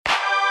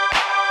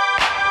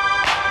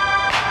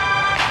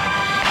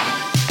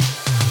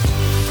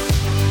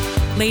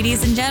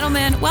Ladies and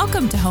gentlemen,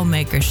 welcome to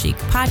Homemaker Chic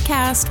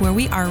Podcast, where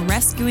we are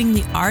rescuing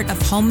the art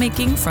of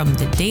homemaking from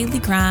the daily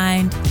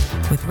grind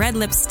with red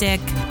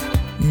lipstick,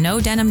 no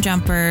denim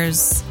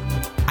jumpers.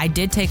 I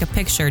did take a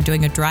picture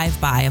doing a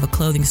drive-by of a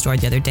clothing store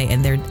the other day,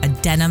 and a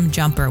denim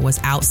jumper was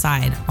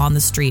outside on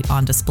the street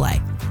on display.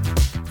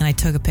 And I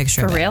took a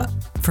picture of it. For real?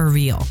 For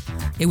real.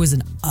 It was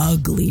an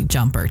ugly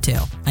jumper, too.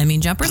 I mean,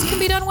 jumpers can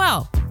be done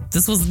well.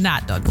 This was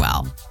not done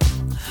well.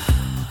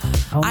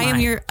 I am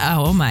your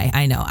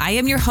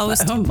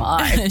host,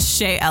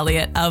 Shay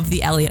Elliott of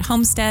the Elliott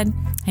Homestead.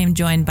 I am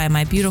joined by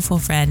my beautiful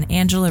friend,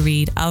 Angela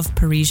Reed of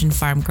Parisian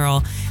Farm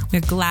Girl.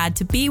 We're glad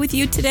to be with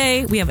you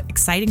today. We have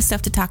exciting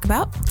stuff to talk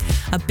about.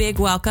 A big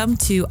welcome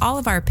to all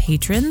of our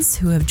patrons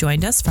who have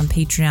joined us from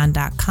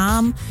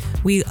patreon.com.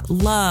 We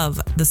love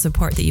the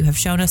support that you have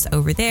shown us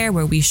over there,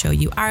 where we show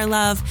you our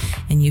love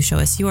and you show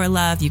us your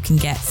love. You can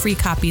get free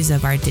copies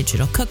of our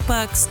digital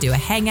cookbooks, do a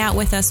hangout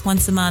with us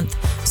once a month.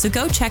 So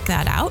go check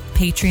that out.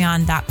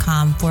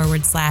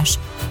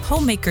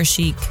 Patreon.com/Homemaker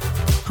Chic.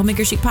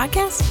 Homemaker Chic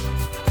Podcast?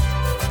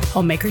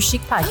 Homemaker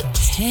Chic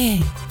Podcast.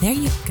 Okay, there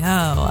you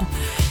go.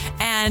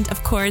 And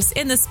of course,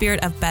 in the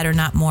spirit of better,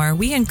 not more,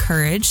 we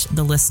encourage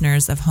the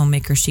listeners of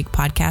Homemaker Chic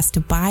Podcast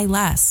to buy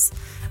less,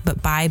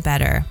 but buy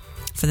better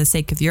for the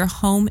sake of your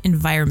home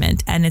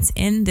environment. And it's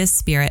in this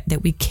spirit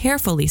that we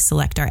carefully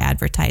select our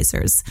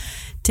advertisers.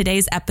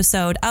 Today's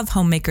episode of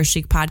Homemaker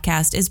Chic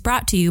Podcast is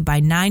brought to you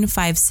by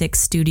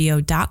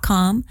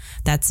 956studio.com.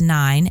 That's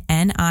 9,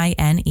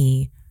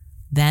 N-I-N-E.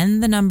 Then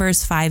the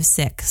numbers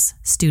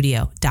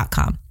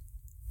 56studio.com.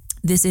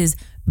 This is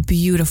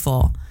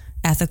beautiful,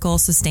 ethical,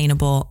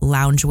 sustainable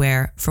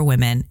loungewear for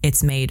women.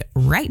 It's made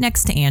right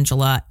next to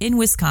Angela in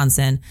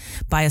Wisconsin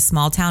by a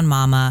small town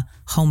mama,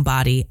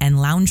 homebody, and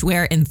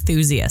loungewear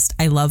enthusiast.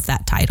 I love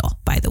that title,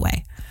 by the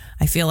way.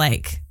 I feel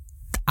like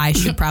I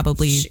should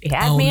probably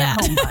own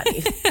that.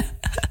 Homebody.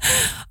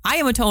 I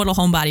am a total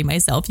homebody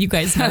myself. You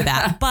guys know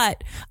that.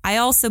 But I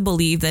also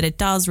believe that it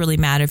does really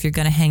matter if you're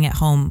going to hang at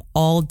home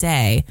all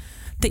day,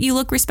 that you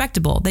look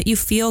respectable, that you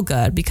feel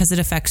good, because it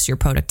affects your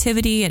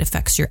productivity. It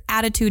affects your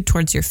attitude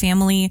towards your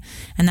family.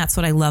 And that's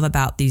what I love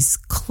about these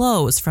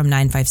clothes from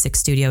 956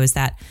 Studio, is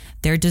that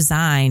they're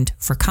designed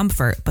for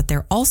comfort, but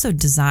they're also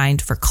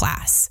designed for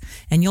class.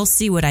 And you'll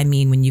see what I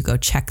mean when you go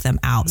check them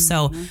out. Mm-hmm.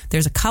 So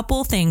there's a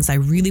couple things I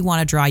really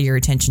want to draw your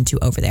attention to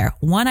over there.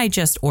 One I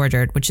just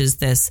ordered, which is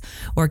this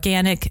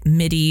organic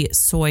midi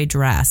soy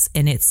dress,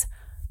 and it's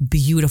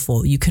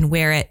beautiful. You can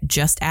wear it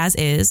just as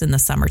is in the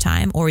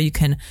summertime, or you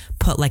can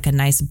put like a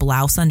nice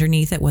blouse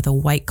underneath it with a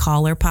white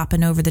collar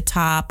popping over the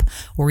top,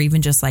 or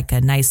even just like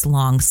a nice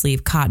long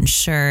sleeve cotton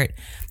shirt.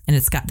 And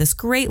it's got this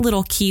great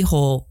little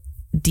keyhole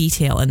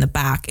detail in the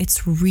back.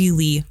 It's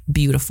really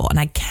beautiful, and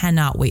I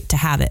cannot wait to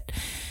have it.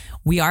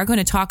 We are going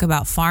to talk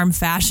about farm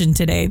fashion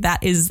today.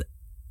 That is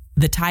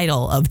the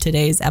title of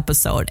today's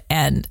episode.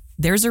 And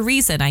there's a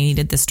reason I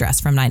needed this dress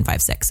from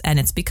 956, and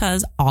it's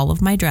because all of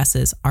my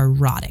dresses are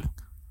rotting.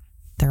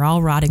 They're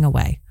all rotting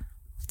away.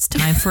 It's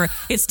time for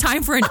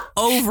an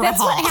overhaul. That's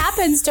what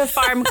happens to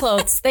farm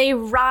clothes. They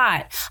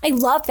rot. I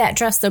love that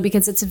dress though,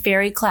 because it's a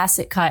very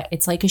classic cut.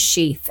 It's like a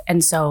sheath,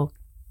 and so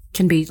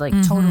can be like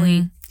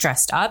totally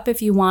dressed up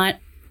if you want,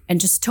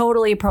 and just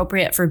totally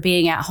appropriate for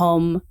being at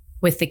home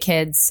with the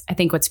kids. I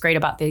think what's great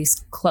about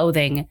these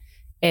clothing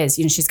is,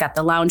 she's got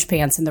the lounge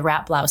pants and the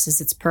wrap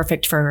blouses. It's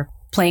perfect for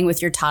playing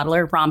with your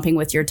toddler, romping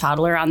with your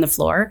toddler on the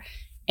floor.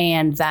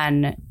 And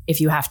then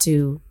if you have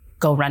to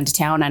go run to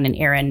town on an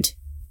errand,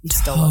 you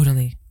still look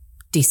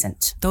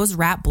decent. Those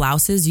wrap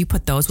blouses, you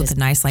put those with a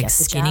nice like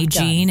skinny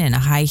jean and a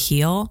high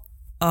heel.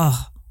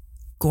 Oh,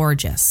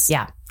 gorgeous.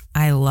 Yeah.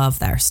 I love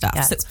their stuff.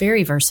 Yeah, it's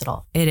very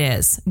versatile. It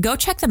is. Go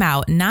check them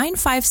out,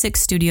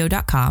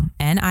 956studio.com,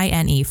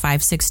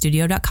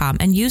 NINE56studio.com,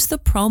 and use the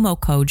promo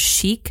code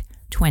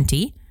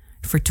CHIC20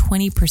 for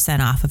 20%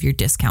 off of your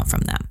discount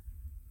from them.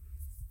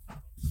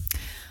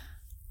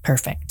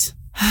 Perfect.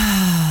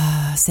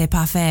 C'est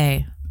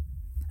parfait,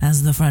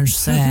 as the French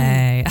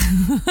say.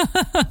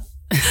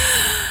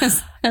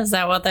 Is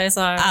that what they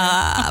say?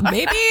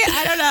 Maybe.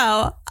 I don't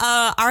know.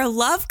 Our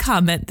love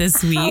comment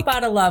this week. How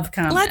about a love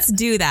comment? Let's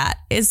do that.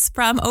 Is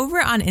from over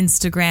on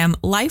Instagram,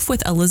 Life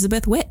with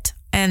Elizabeth Witt.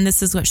 And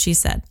this is what she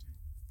said.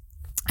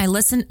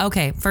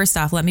 Okay, first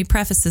off, let me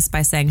preface this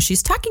by saying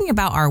she's talking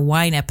about our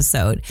wine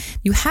episode.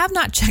 You have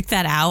not checked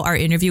that out, our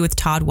interview with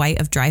Todd White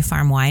of Dry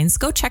Farm Wines.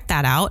 Go check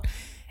that out.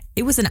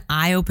 It was an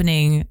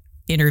eye-opening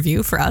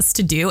interview for us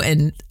to do,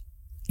 and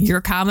your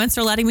comments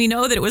are letting me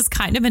know that it was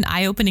kind of an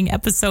eye-opening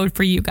episode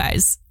for you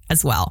guys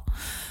as well.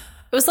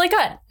 It was like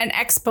an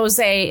expose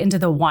into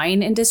the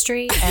wine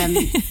industry, and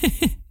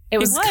it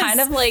was kind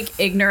of like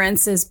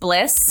ignorance is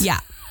bliss. Yeah.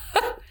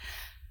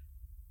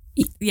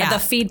 Yeah. The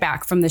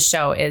feedback from the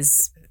show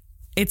it's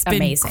been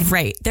amazing.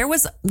 Great. There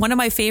was one of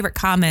my favorite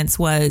comments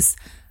was,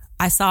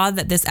 I saw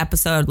that this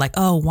episode, like,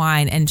 oh,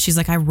 wine. And she's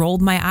like, I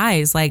rolled my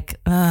eyes like,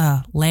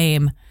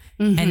 lame.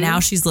 Mm-hmm. And now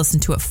she's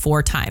listened to it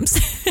 4 times.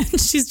 And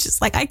she's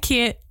just like, I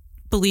can't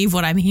believe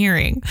what I'm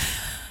hearing.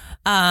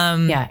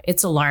 Yeah,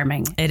 it's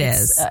alarming.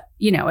 It's,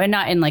 and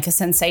not in like a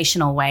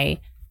sensational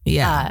way,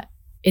 Yeah.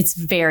 It's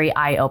very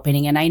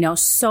eye-opening. And I know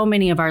so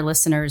many of our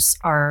listeners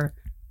are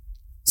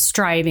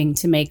striving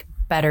to make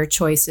better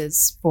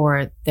choices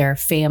for their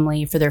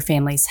family, for their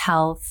family's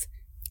health.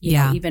 You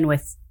know, even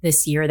with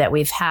this year that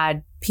we've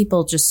had,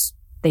 people just,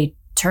 they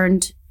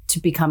turned to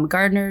become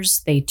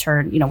gardeners. They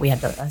turned, we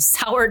had a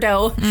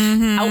sourdough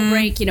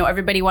outbreak.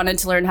 Everybody wanted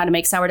to learn how to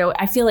make sourdough.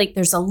 I feel like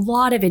there's a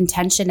lot of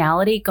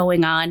intentionality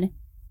going on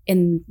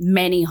in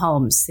many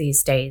homes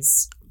these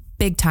days.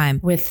 Big time.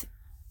 With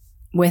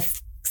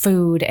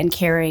food and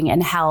caring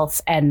and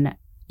health. And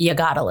you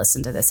got to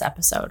listen to this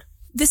episode.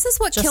 This is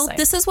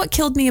what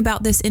killed me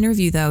about this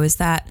interview, though, is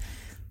that,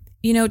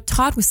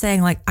 Todd was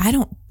saying, like,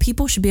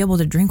 people should be able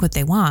to drink what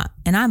they want.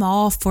 And I'm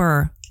all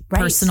for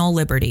personal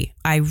liberty.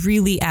 I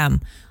really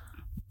am.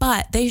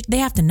 But they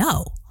have to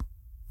know,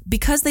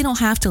 because they don't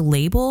have to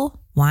label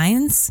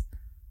wines.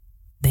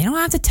 They don't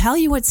have to tell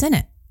you what's in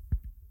it.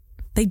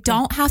 They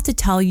don't have to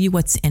tell you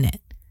what's in it.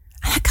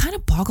 That kind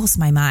of boggles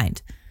my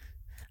mind.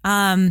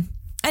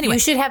 Anyway, you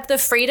should have the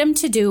freedom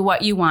to do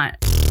what you want.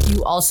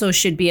 You also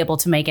should be able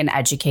to make an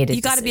educated decision.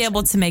 You got to be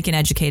able to make an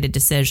educated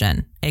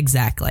decision.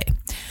 Exactly.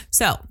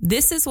 So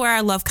this is where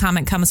our love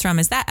comment comes from,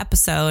 is that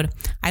episode.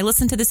 I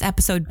listened to this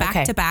episode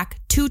back to back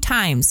 2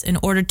 times in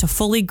order to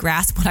fully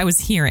grasp what I was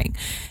hearing.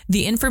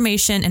 The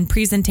information and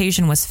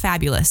presentation was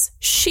fabulous.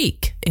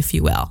 Chic, if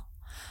you will.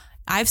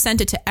 I've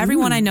sent it to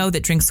everyone I know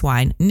that drinks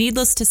wine.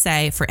 Needless to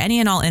say, for any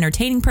and all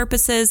entertaining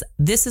purposes,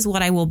 this is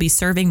what I will be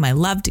serving my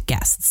loved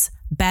guests.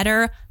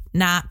 Better,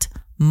 not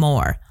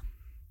more.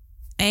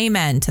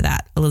 Amen to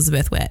that,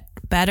 Elizabeth Witt.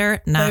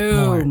 Better, not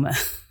more.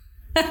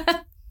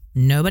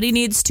 Nobody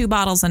needs 2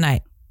 bottles a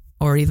night,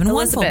 or even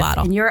Elizabeth, 1 full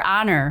bottle. In your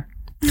honor.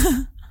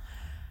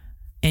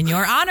 In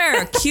your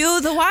honor,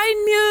 cue the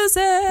wine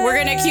music.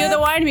 We're going to cue the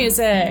wine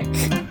music.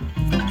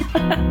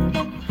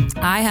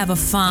 I have a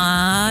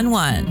fun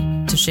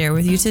one to share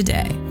with you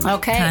today.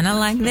 Okay. Kind of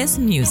like this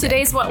music.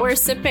 Today's What We're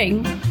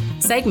Sipping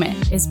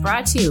segment is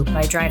brought to you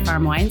by Dry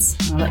Farm Wines.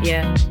 I'll let you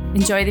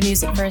enjoy the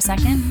music for a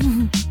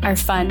second. Our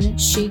fun,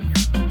 chic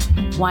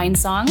wine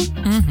song.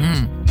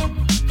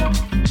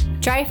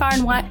 Dry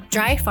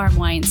Farm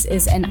Wines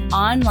is an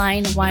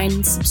online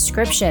wine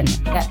subscription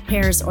that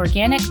pairs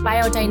organic,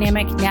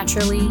 biodynamic,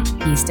 naturally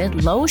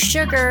yeasted, low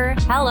sugar,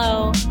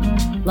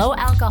 low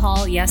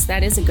alcohol, yes,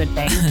 that is a good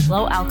thing,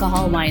 low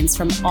alcohol wines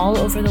from all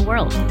over the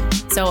world.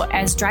 So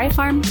as Dry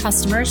Farm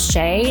customers,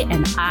 Shay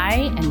and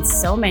I and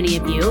so many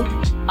of you,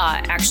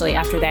 actually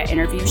after that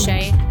interview,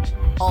 Shay,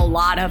 a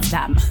lot of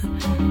them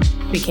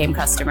became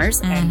customers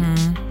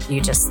and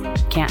you just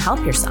can't help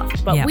yourself.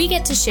 But we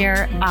get to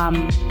share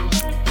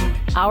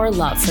our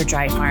love for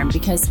Dry Farm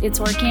because it's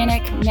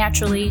organic,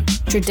 naturally,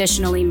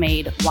 traditionally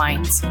made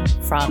wines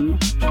from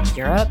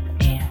Europe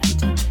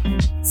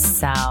and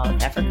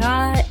South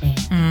Africa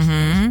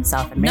and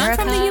South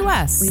America. None from the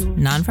U.S.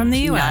 None from the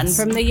U.S.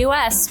 None from the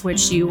U.S.,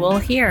 which you will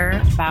hear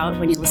about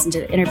when you listen to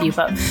the interview.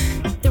 But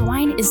the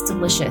wine is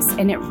delicious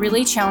and it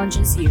really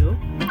challenges you,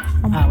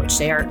 which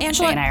Shay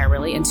and I are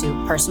really into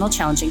personal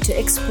challenging, to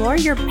explore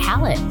your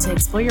palate, to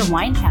explore your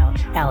wine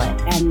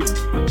palate, and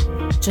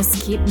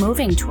just keep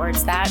moving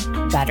towards that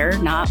better,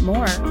 not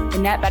more,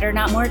 in that better,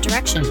 not more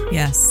direction.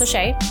 Yes. So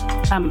Shay,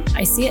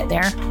 I see it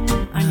there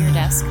on your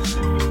desk.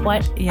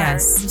 What are you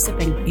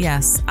sipping?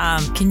 Yes.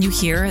 Can you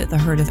hear the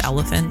herd of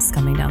elephants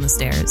coming down the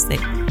stairs? It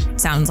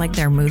sounds like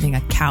they're moving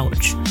a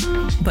couch,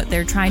 but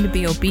they're trying to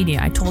be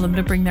obedient. I told them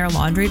to bring their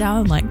laundry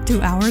down like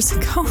 2 hours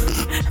ago.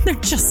 They're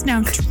just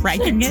now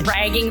dragging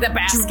the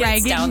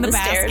basket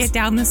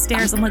down the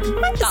stairs. I'm like,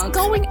 what is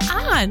going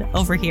on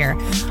over here?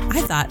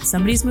 I thought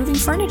somebody's moving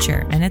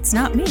furniture, and it's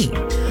not me.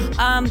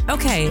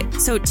 Okay,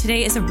 so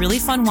today is a really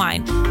fun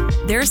wine.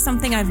 There's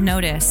something I've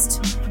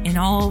noticed in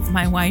all of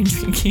my wine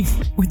drinking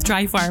with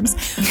Dry Farms.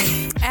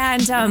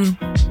 And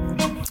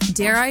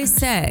dare I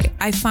say,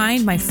 I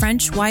find my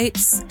French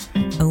whites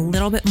a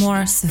little bit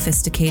more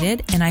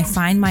sophisticated, and I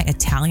find my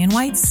Italian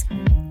whites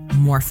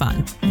more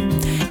fun.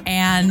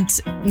 And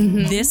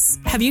this,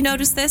 have you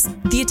noticed this?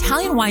 The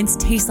Italian wines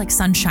taste like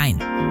sunshine.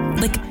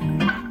 Like,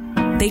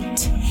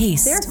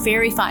 they're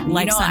very fun.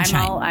 Like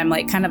sunshine. I'm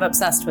like kind of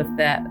obsessed with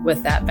that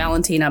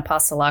Valentina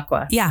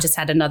Passalacqua. Yeah. Just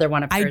had another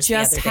one of hers. I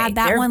just had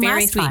that one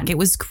last week. It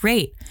was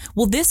great.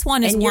 Well, this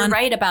one is You're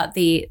right about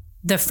the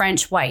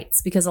French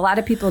whites, because a lot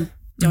of people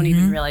don't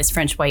even realize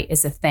French white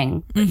is a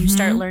thing. But you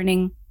start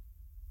learning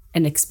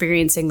and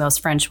experiencing those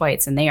French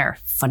whites, and they are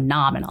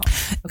phenomenal.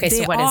 Okay,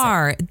 so what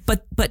is it?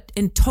 But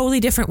in totally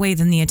different way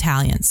than the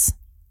Italians.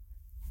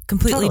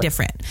 Completely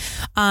different.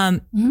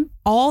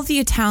 All the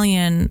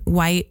Italian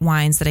white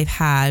wines that I've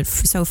had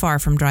so far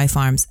from Dry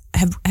Farms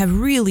have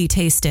really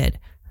tasted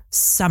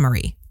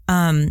summery.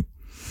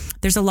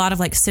 There's a lot of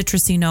like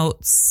citrusy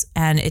notes,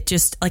 and it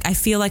just like, I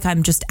feel like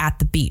I'm just at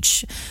the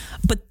beach.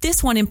 But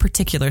this one in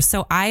particular,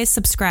 so I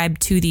subscribe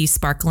to the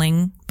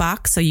sparkling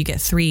box, so you get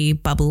 3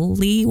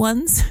 bubbly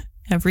ones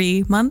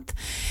every month.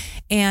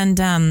 And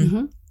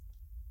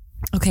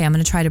okay, I'm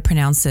going to try to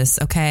pronounce this.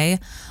 Okay,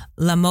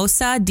 La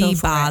Mossa di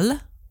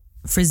Val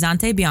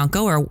Frizzante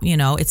Bianco, or, you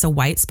know, it's a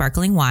white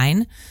sparkling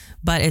wine,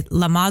 but it's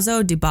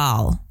Lamoza di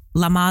Bal.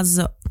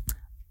 Lamoza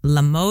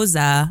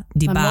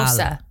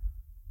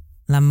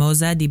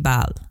di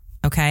Bal.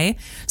 Okay.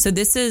 So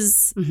this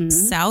is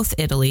South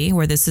Italy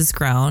where this is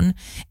grown,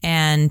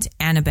 and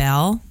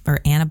Annibal,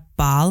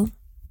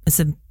 it's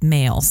a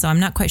male. So I'm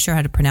not quite sure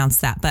how to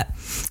pronounce that, but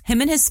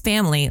him and his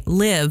family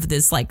live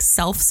this like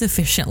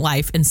self-sufficient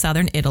life in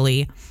Southern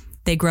Italy.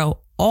 They grow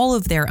all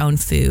of their own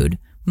food,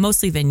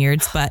 mostly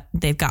vineyards, but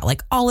they've got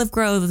like olive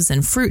groves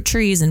and fruit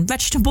trees and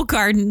vegetable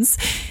gardens.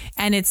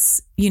 And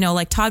it's, you know,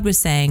 like Todd was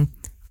saying,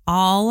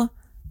 all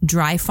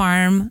dry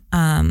farm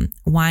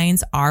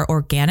wines are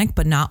organic,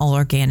 but not all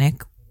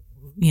organic,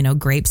 you know,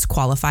 grapes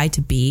qualify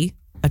to be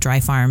a dry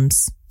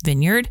farm's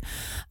vineyard.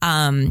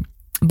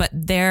 But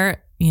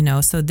they're, you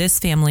know, so this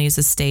family's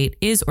estate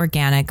is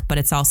organic, but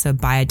it's also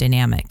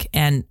biodynamic.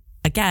 And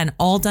again,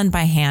 all done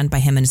by hand by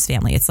him and his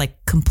family. It's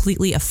like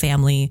completely a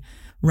family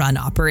run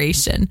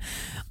operation.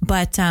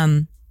 But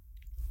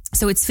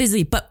so it's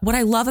fizzy. But what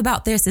I love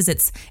about this is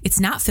it's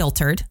not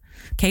filtered.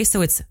 Okay,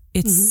 so it's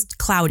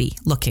cloudy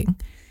looking.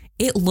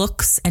 It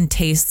looks and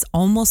tastes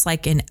almost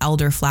like an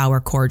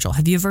elderflower cordial.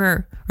 Have you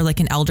ever, or like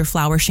an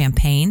elderflower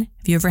champagne?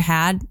 Have you ever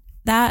had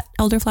that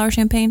elderflower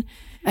champagne?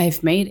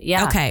 I've made it.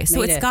 Yeah. Okay.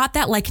 So it's got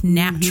that like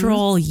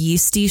natural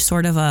yeasty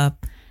sort of a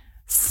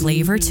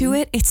flavor to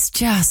it. It's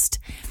just,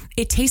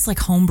 it tastes like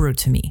homebrew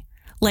to me.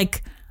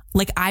 Like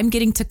I'm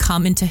getting to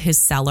come into his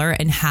cellar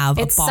and have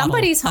a bottle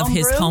of his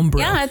homebrew.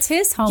 Yeah, it's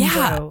his homebrew.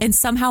 Yeah, and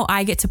somehow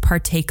I get to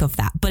partake of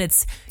that. But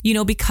it's, you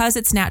know, because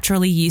it's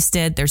naturally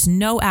yeasted, there's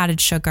no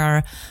added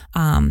sugar,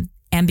 and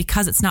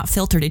because it's not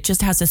filtered, it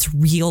just has this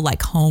real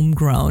like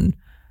homegrown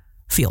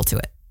feel to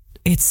it.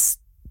 It's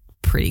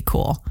pretty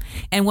cool.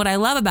 And what I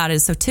love about it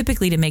is, so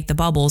typically to make the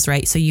bubbles,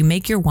 right? So you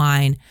make your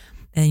wine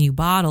and you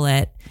bottle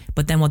it,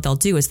 but then what they'll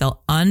do is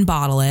they'll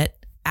unbottle it,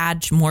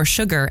 add more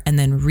sugar, and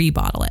then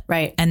rebottle it.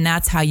 Right. And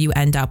that's how you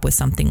end up with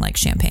something like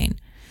champagne.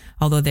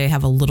 Although they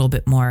have a little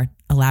bit more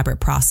elaborate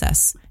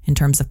process in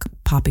terms of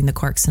popping the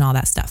corks and all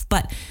that stuff.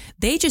 But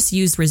they just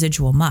use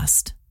residual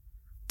must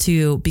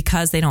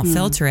because they don't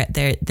filter it,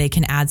 they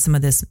can add some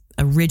of this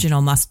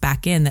original must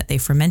back in that they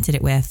fermented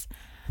it with.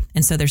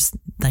 And so there's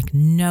like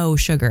no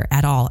sugar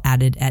at all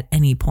added at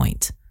any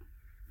point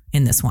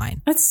in this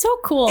wine. That's so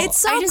cool. It's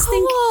so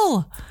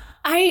cool.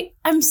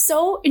 I'm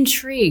so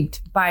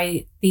intrigued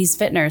by these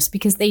vintners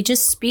because they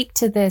just speak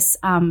to this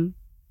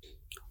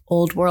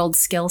old world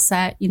skill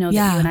set, you know,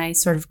 that you and I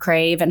sort of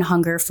crave and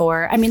hunger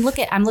for. I mean,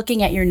 I'm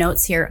looking at your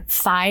notes here.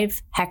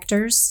 5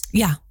 hectares.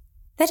 Yeah.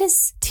 That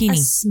is teeny, a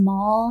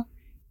small,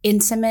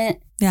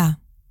 intimate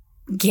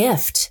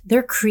gift.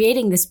 They're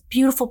creating this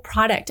beautiful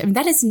product. I mean,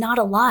 that is not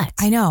a lot.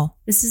 I know.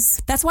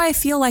 That's why I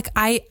feel like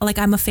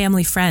I'm a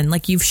family friend.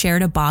 Like you've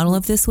shared a bottle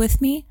of this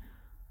with me.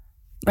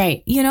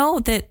 Right. You know,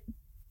 that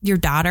your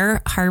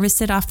daughter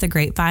harvested off the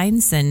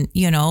grapevines and,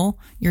 you know,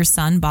 your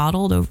son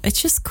bottled.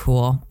 It's just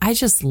cool. I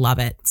just love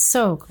it.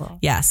 So cool.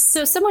 Yes.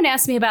 So someone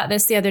asked me about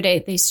this the other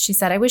day. She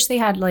said, I wish they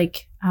had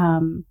like a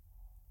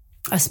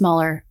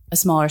smaller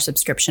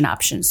subscription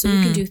option. So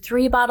you can do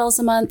 3 bottles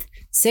a month,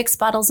 6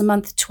 bottles a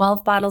month,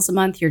 12 bottles a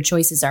month. Your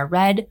choices are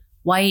red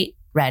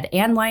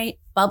and white,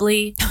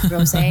 bubbly,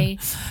 rosé.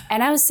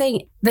 And I was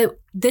saying that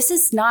this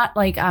is not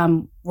like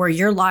where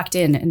you're locked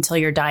in until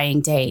your dying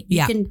day.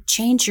 You can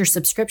change your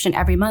subscription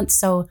every month.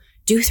 So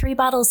do 3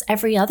 bottles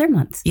every other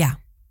month. Yeah.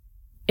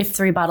 If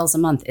 3 bottles a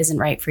month isn't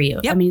right for you.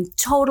 Yep. I mean,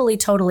 totally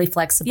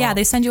flexible. Yeah.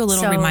 They send you a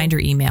little reminder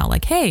email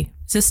like, hey,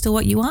 is this still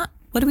what you want?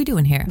 What are we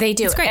doing here? They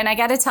do. And I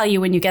got to tell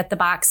you, when you get the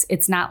box,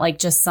 it's not like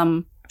just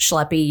some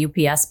schleppy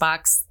UPS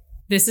box.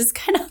 This is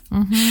kind of,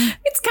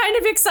 it's kind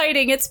of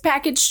exciting. It's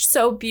packaged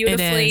so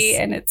beautifully.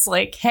 And it's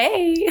like,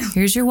 hey,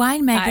 here's your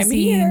wine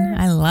magazine. I'm here.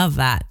 I love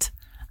that.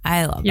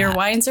 Your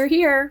wines are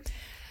here.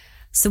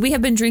 So we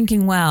have been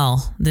drinking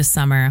well this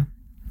summer.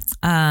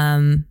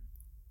 However,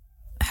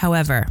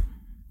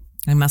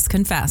 I must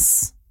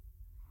confess,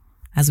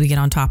 as we get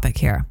on topic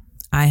here,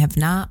 I have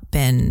not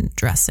been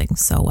dressing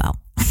so well.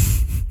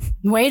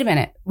 Wait a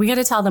minute. We got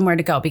to tell them where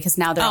to go because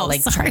now they're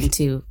trying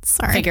to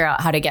figure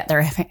out how to get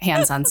their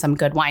hands on some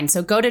good wine.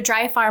 So go to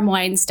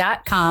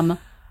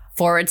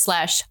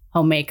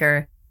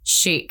dryfarmwines.com/homemaker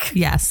chic.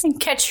 Yes. And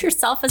get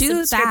yourself a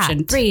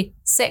subscription, 3,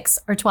 6,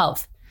 or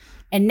 12.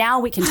 And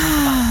now we can talk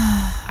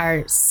about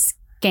our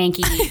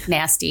skanky,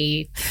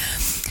 nasty,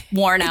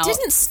 worn out. It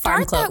didn't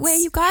start that way,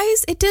 you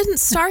guys. It didn't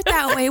start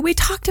that way. We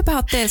talked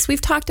about this. We've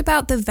talked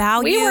about the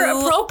value. We were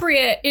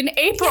appropriate in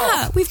April.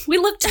 Yeah, we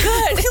looked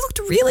good. We looked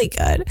really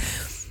good.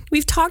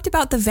 We've talked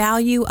about the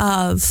value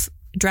of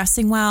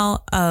dressing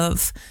well,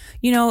 of,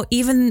 you know,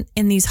 even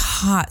in these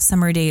hot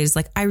summer days,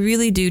 like I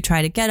really do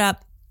try to get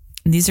up.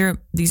 These are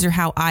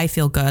how I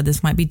feel good.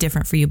 This might be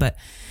different for you, but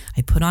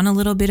I put on a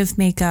little bit of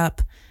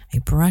makeup. I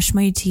brush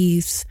my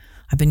teeth.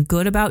 I've been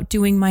good about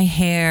doing my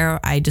hair.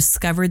 I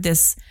discovered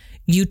this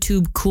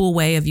YouTube cool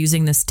way of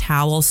using this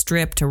towel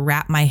strip to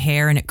wrap my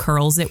hair and it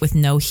curls it with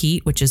no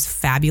heat, which is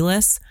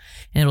fabulous.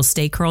 And it'll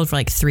stay curled for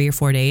like 3 or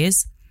 4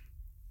 days.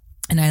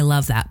 And I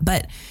love that.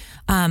 But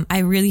I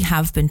really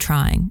have been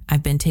trying.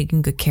 I've been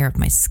taking good care of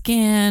my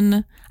skin.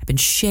 I've been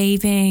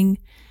shaving,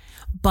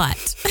 but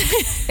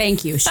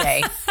thank you,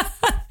 Shay.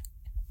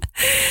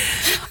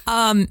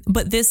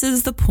 But this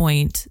is the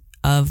point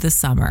of the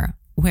summer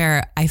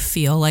where I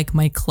feel like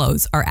my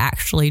clothes are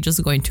actually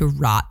just going to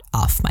rot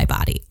off my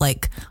body.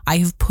 Like I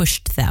have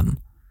pushed them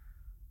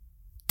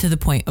to the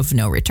point of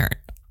no return.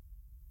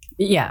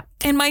 Yeah.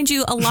 And mind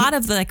you, a lot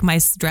of like my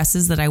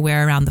dresses that I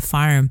wear around the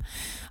farm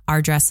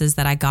are dresses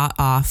that I got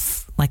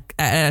off like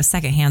at a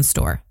secondhand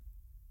store,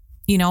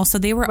 you know, so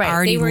they were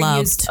already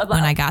loved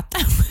when I got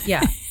them.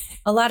 Yeah.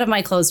 A lot of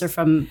my clothes are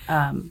from,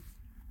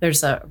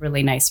 there's a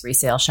really nice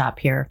resale shop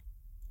here.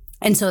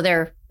 And so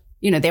they're,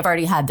 you know, they've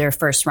already had their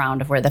first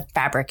round of where the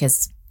fabric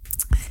is.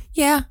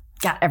 Yeah.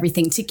 Got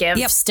everything to give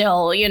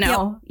still, you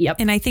know. Yep.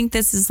 And I think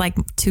this is like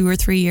 2 or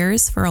 3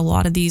 years for a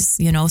lot of these,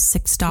 you know,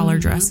 $6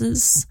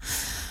 dresses.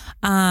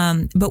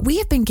 But we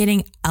have been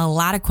getting a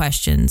lot of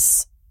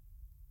questions.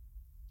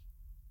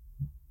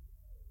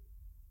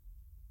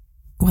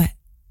 What?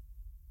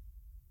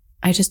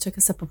 I just took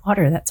a sip of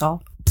water. That's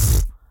all.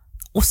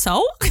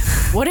 So?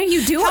 What are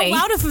you doing?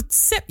 How loud of a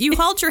sip? You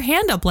held your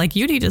hand up like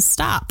you need to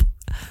stop.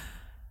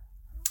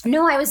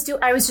 No, I was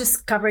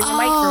just covering the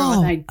microphone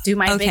when I do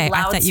my big loud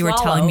I thought you swallow. were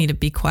telling me to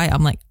be quiet.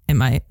 I'm like,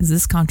 is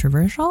this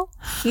controversial?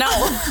 No.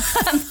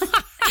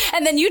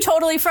 And then you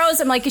totally froze.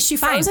 I'm like, is she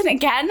frozen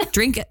again?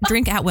 Drink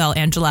at will,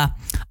 Angela.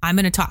 I'm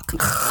going to talk.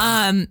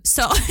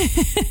 So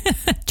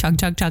chug,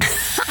 chug, chug.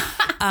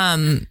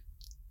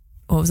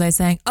 What was I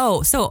saying?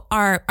 Oh, so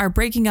our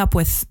breaking up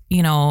with,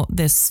 you know,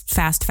 this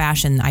fast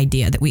fashion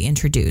idea that we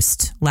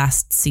introduced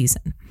last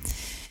season.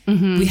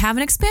 Mm-hmm. We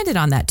haven't expanded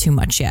on that too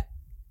much yet.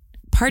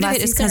 Part of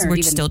it is because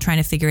we're still trying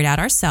to figure it out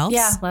ourselves.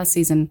 Yeah, last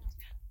season.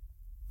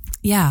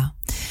 Yeah.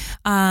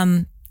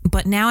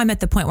 But now I'm at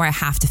the point where I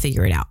have to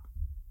figure it out.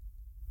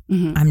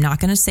 Mm-hmm. I'm not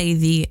going to say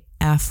the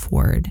F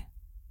word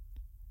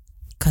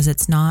because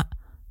it's not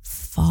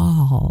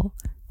fall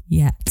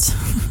yet.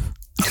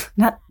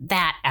 Not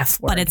that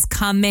F word. But it's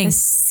coming. The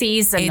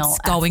seasonal It's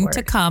going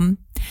to come.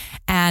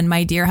 And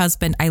my dear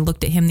husband, I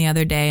looked at him the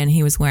other day and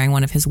he was wearing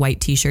one of his white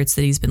t-shirts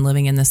that he's been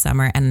living in this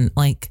summer. And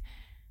like,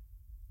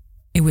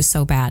 it was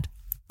so bad.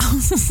 I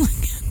was just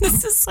like,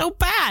 this is so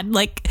bad.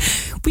 Like,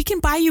 we can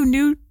buy you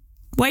new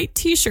white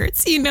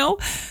t-shirts, you know?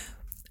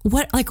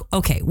 What, like,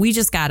 okay, we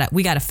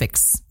gotta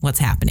fix what's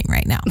happening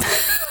right now.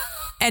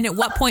 And at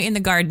what point in the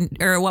garden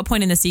or at what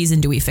point in the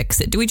season do we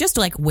fix it? Do we just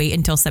like wait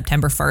until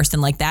September 1st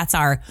and like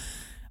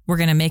we're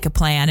going to make a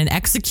plan and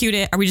execute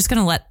it? Are we just going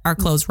to let our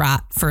clothes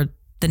rot for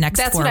the next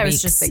 4 weeks? That's what I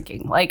was just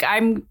thinking. Like,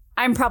 I'm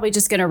probably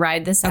just going to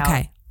ride this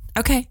out.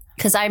 Okay.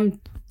 Because I'm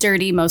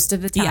dirty most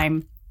of the time.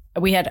 Yeah.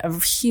 We had a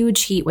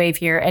huge heat wave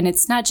here, and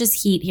it's not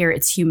just heat here,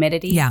 it's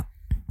humidity. Yeah.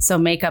 So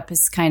makeup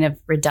is kind of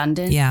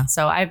redundant. Yeah.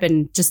 So I've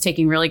been just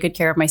taking really good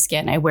care of my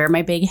skin. I wear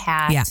my big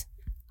hat. Yeah.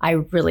 I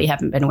really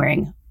haven't been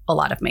wearing a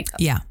lot of makeup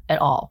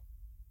at all.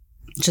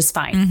 Just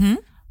fine.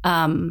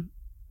 Mm-hmm.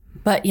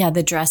 But yeah,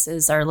 the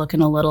dresses are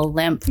looking a little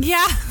limp.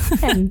 Yeah.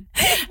 And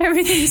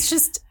everything's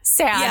just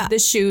sad. Yeah. The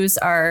shoes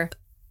are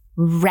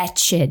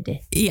wretched.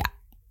 Yeah.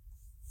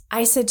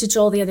 I said to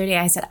Joel the other day,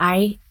 I said,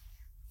 I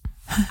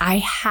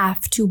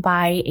have to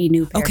buy a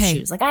new pair of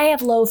shoes. Like, I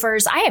have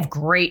loafers. I have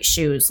great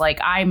shoes. Like,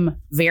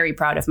 I'm very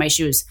proud of my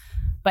shoes.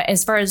 But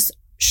as far as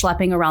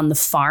schlepping around the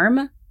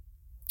farm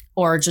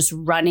or just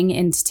running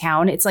into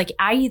town, it's like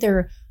I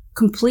either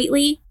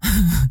completely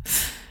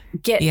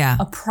get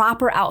a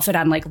proper outfit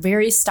on, like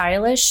very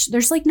stylish.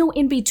 There's like no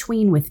in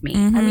between with me.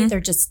 Mm-hmm. I'm either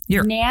just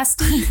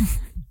nasty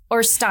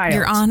or styled.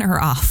 You're on or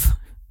off,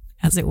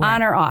 as it were.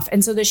 On or off.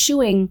 And so the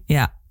shoeing.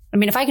 Yeah. I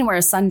mean, if I can wear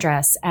a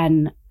sundress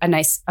and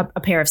a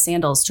pair of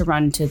sandals to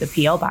run to the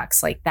P.O.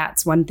 box, like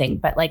that's one thing.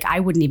 But like, I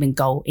wouldn't even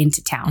go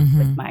into town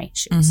with my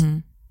shoes. Mm-hmm.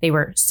 They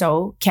were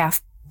so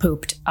calf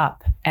pooped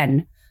up,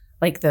 and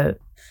like the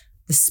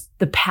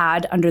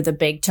pad under the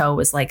big toe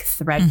was like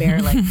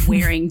threadbare, like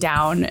wearing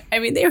down. I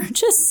mean, they were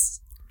just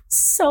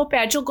so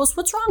bad. Jill goes,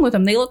 "What's wrong with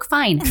them? They look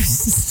fine."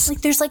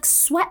 Like, there's like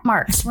sweat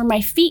marks where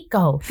my feet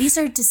go. These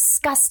are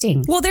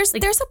disgusting. Well, there's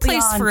a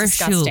place for a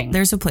shoe.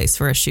 There's a place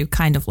for a shoe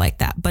kind of like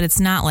that, but it's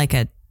not like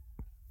a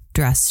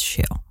dress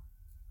shoe.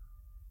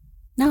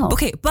 No.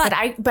 Okay, but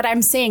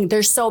I'm saying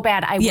they're so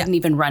bad I wouldn't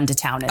even run to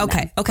town in them.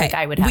 Okay. Like,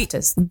 I would have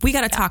to. We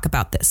got to talk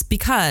about this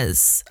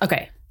because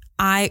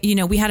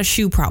we had a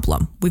shoe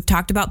problem. We've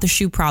talked about the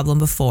shoe problem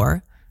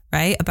before,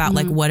 right? About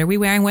like, what are we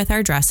wearing with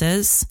our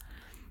dresses?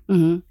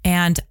 Mm-hmm.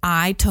 And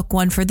I took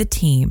one for the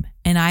team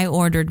and I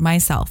ordered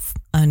myself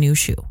a new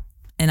shoe,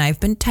 and I've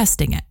been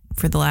testing it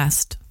for the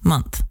last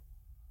month.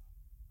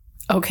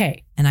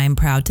 Okay. And I'm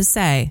proud to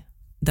say,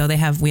 though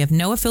we have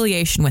no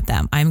affiliation with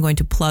them, I'm going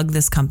to plug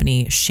this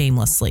company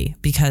shamelessly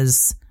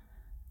because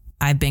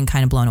I've been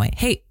kind of blown away.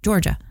 Hey,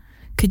 Georgia,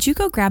 could you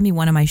go grab me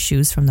one of my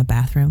shoes from the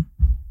bathroom?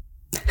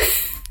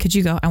 Could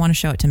you go? I want to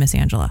show it to Miss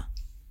Angela.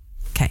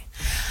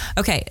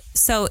 Okay.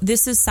 So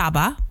this is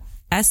Sabah,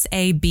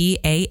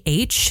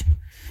 Sabah,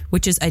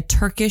 which is a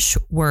Turkish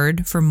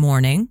word for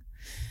morning.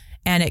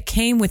 And it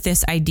came with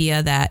this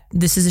idea that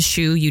this is a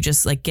shoe you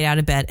just like get out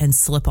of bed and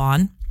slip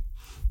on,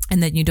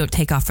 and then you don't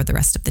take off for the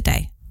rest of the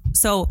day.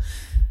 So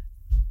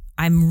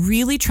I'm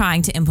really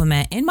trying to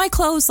implement in my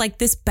clothes like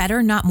this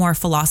better, not more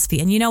philosophy.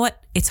 And you know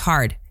what? It's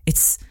hard.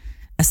 It's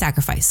a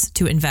sacrifice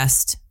to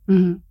invest.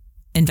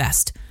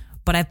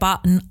 But I've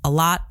bought a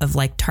lot of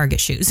like Target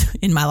shoes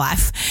in my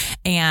life,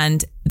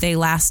 and they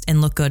last and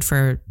look good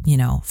for,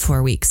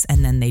 4 weeks,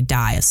 and then they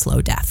die a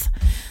slow death.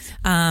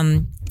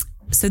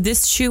 So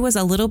this shoe was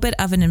a little bit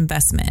of an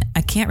investment.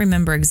 I can't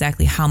remember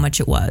exactly how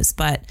much it was,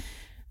 but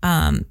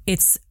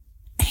it's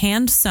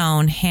hand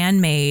sewn,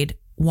 handmade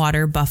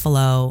water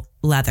buffalo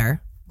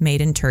leather made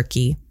in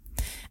Turkey.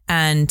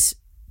 And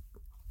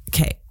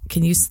okay,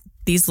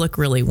 these look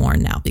really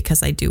worn now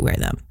because I do wear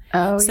them.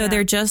 Oh, so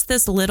they're just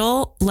this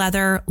little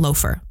leather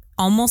loafer,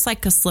 almost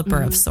like a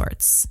slipper of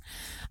sorts.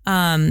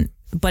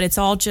 But it's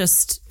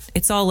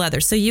all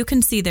leather. So you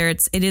can see there,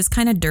 it is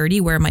kind of dirty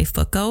where my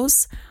foot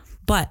goes,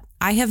 but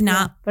I have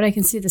not. Yeah, but I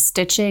can see the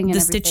stitching. And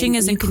the stitching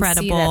is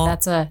incredible.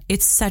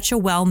 It's such a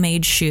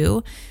well-made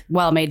shoe.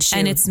 Well-made shoe.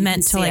 And it's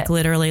meant to like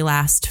literally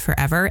last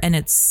forever. And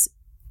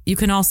you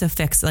can also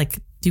fix, like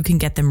you can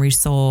get them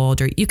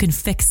resoled, or you can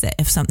fix it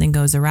if something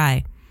goes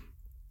awry.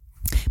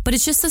 But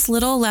it's just this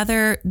little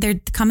leather.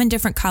 They come in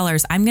different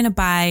colors. I'm going to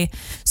buy.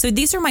 So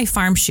these are my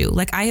farm shoe.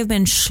 Like I have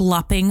been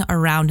schlepping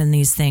around in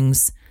these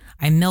things.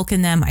 I milk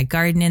in them. I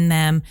garden in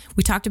them.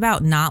 We talked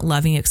about not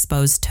loving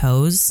exposed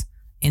toes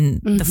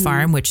in the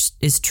farm, which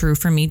is true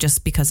for me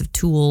just because of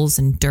tools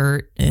and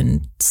dirt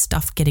and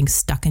stuff getting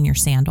stuck in your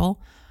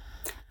sandal.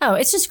 Oh,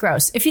 it's just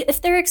gross.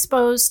 If they're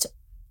exposed,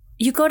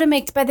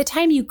 by the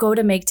time you go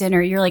to make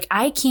dinner, you're like,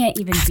 I can't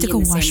even be in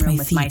the same room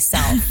with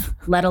myself,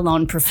 let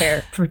alone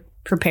prepare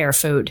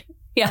food.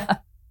 Yeah.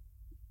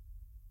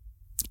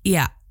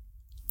 Yeah.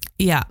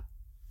 Yeah.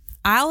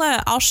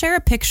 I'll share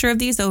a picture of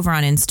these over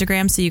on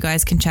Instagram so you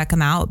guys can check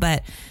them out.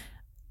 But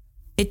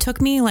it took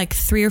me like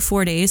 3 or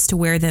 4 days to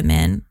wear them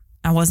in.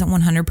 I wasn't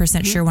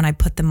 100% sure when I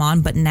put them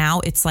on, but now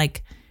it's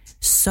like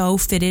so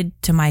fitted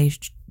to my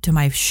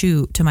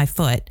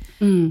foot.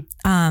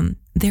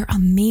 They're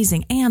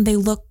amazing, and they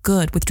look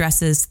good with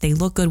dresses. They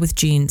look good with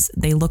jeans.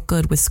 They look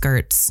good with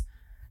skirts.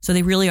 So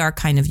they really are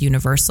kind of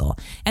universal.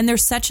 And they're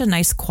such a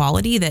nice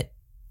quality that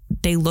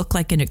they look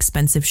like an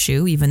expensive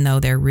shoe, even though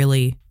they're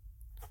really,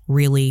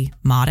 really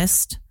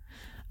modest.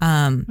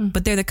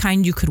 But they're the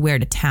kind you could wear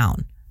to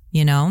town,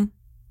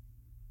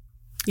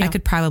 Yeah. I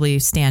could probably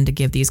stand to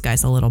give these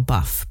guys a little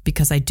buff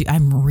because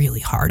I'm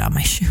really hard on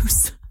my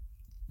shoes.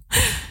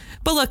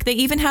 But look, they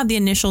even have the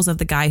initials of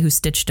the guy who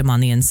stitched them on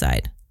the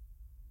inside.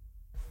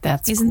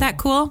 Isn't that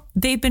cool?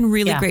 They've been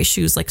really great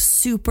shoes, like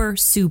super,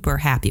 super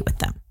happy with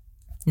them.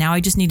 Now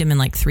I just need them in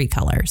like 3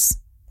 colors.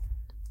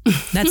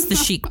 That's the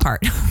chic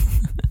part.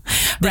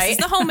 This is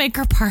the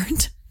homemaker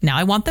part. Now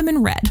I want them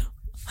in red.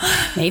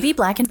 Navy,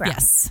 black, and brown.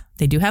 Yes,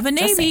 they do have a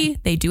navy.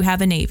 They do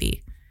have a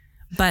navy.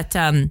 But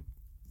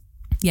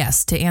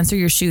yes, to answer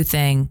your shoe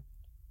thing,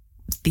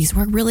 these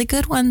were really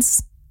good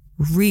ones.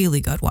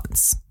 Really good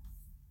ones.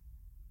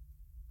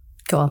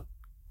 Cool.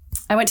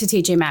 I went to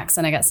TJ Maxx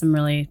and I got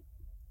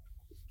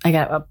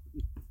a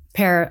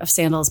pair of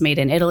sandals made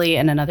in Italy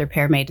and another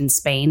pair made in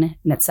Spain.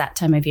 And it's that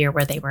time of year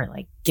where they were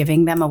like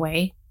giving them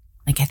away.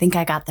 Like I think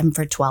I got them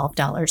for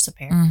 $12 a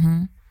pair.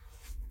 Mm-hmm.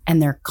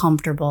 And they're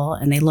comfortable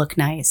and they look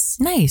nice.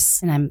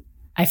 Nice. And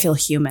I feel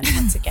human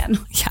once again.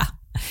 Yeah.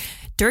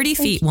 Dirty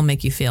feet will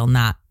make you feel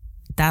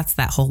that's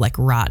that whole like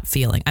rot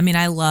feeling. I mean,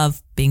 I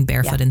love being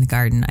barefoot in the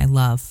garden. I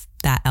love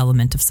that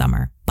element of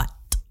summer.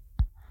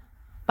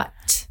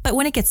 But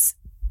when it gets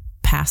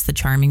past the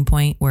charming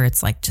point where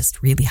it's like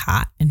just really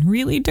hot and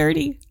really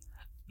dirty,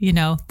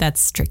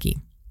 that's tricky.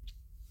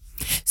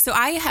 So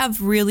I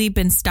have really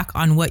been stuck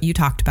on what you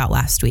talked about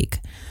last week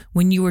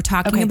when you were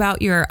talking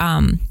about your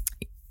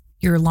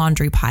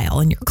laundry pile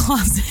in your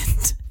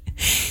closet.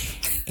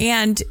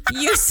 And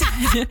you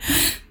said,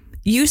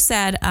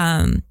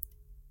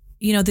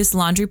 this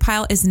laundry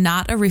pile is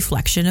not a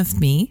reflection of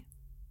me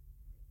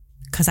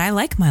because I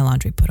like my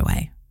laundry put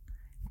away,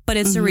 but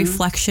it's a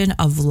reflection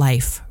of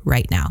life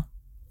right now.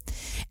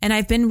 And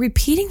I've been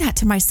repeating that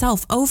to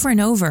myself over and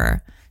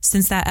over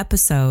since that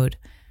episode,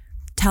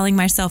 telling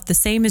myself the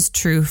same is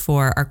true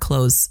for our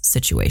clothes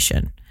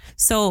situation.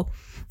 So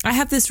I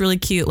have this really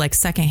cute, like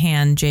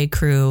secondhand J.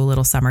 Crew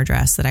little summer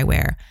dress that I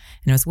wear.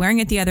 And I was wearing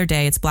it the other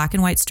day. It's black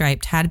and white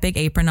striped, had a big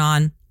apron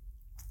on.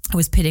 I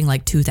was pitting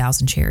like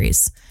 2,000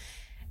 cherries.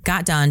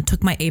 Got done,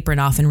 took my apron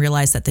off and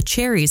realized that the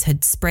cherries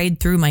had sprayed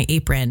through my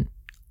apron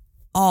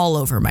all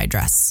over my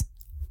dress.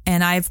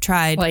 And I've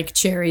tried... Like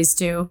cherries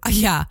do.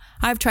 Yeah.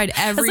 I've tried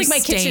every It's like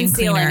my kitchen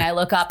cleaner. ceiling. I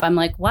look up, I'm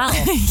like, wow,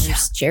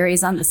 there's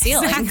cherries on the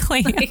ceiling.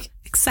 Exactly.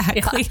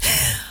 Exactly.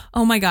 Yeah.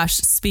 Oh my gosh.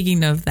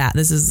 Speaking of that,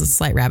 this is a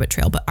slight rabbit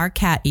trail, but our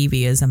cat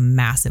Evie is a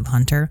massive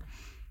hunter.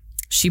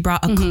 She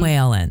brought a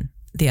quail in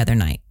the other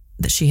night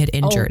that she had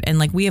injured. And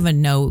like, we have a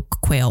no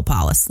quail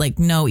policy, like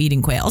no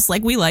eating quails.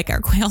 Like we like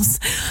our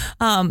quails.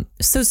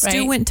 So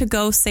Stu went to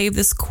go save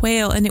this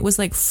quail and it was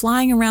like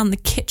flying around the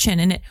kitchen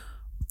and it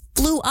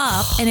flew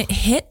up and it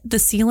hit the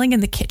ceiling in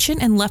the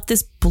kitchen and left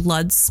this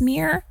blood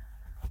smear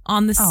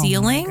on the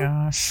ceiling. Oh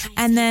my gosh.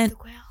 And then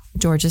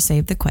Georgia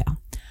saved the quail.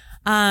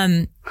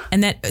 And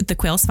that the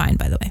quail's fine,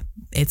 by the way.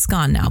 It's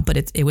gone now,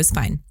 but it was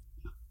fine.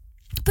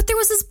 But there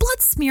was this blood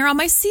smear on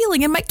my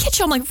ceiling in my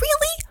kitchen. I'm like,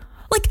 really?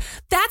 Like,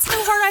 that's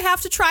how hard I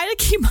have to try to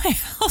keep my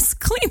house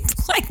clean.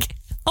 Like,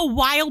 a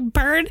wild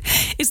bird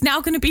is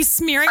now going to be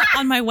smearing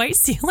on my white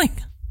ceiling.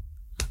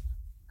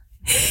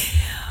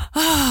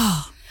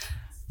 Oh,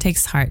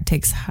 takes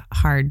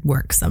hard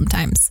work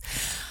sometimes.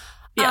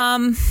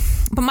 Yeah.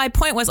 But my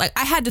point was, like,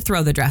 I had to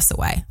throw the dress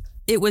away.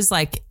 It was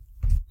like,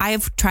 I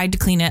have tried to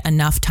clean it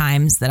enough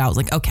times that I was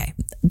like, okay,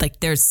 like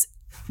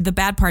the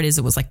bad part is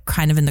it was like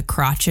kind of in the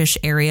crotchish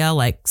area,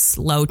 like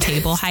low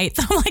table height.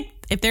 I'm like,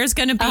 if there's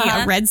going to be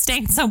a red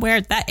stain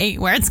somewhere, that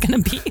ain't where it's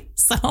going to be.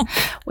 So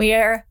we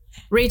are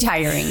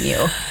retiring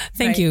you.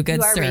 Thank you,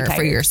 good sir, retired.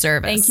 For your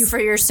service. Thank you for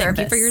your service.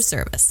 Thank you for your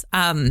service.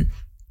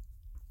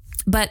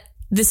 But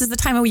this is the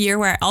time of year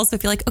where I also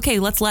feel like, okay,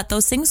 let's let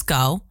those things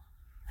go.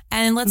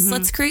 And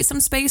let's create some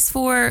space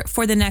for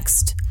the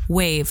next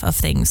wave of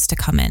things to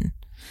come in.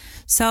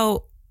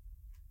 So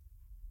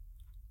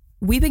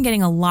we've been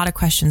getting a lot of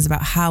questions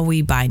about how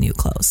we buy new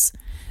clothes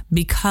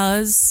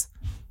because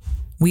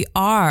we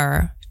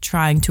are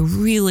trying to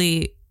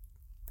really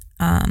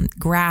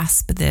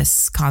grasp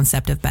this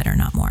concept of better,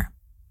 not more.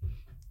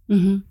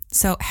 Mm-hmm.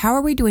 So how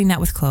are we doing that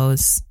with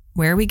clothes?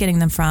 Where are we getting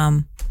them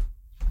from?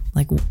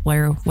 Like,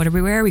 where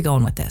are we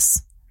going with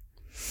this?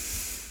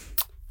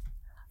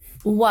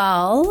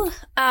 Well,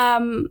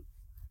 I'm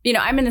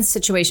in a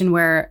situation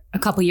where a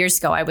couple years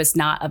ago, I was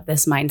not of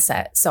this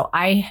mindset. So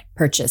I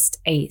purchased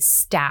a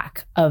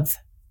stack of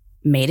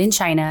made in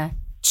China,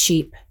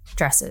 cheap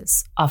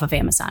dresses off of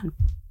Amazon.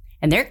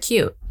 And they're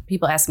cute.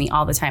 People ask me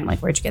all the time, like,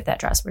 where'd you get that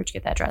dress? Where'd you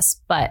get that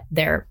dress? But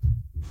they're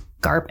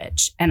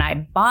garbage. And I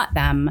bought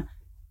them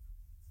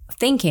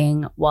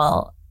thinking,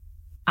 well,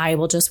 I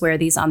will just wear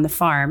these on the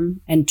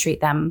farm and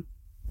treat them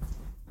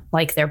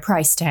like their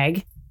price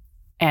tag.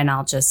 And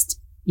I'll just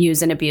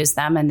use and abuse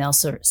them and they'll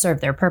serve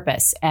their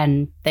purpose.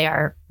 And they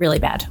are really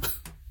bad.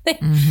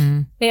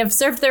 They have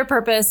served their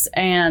purpose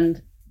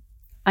and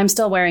I'm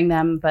still wearing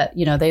them, but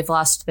they've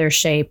lost their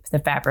shape. The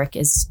fabric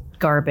is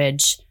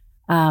garbage.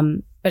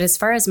 But as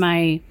far as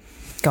my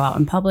go out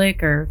in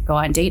public or go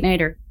on date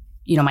night or,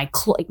 my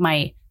clothing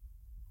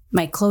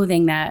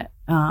that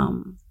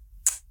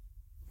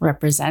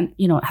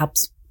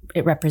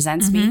it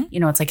represents me,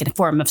 it's like a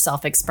form of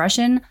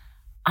self-expression.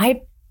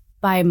 I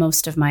buy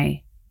most of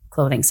my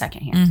clothing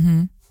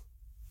secondhand.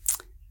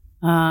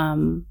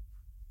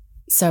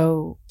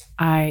 So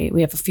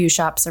we have a few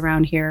shops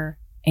around here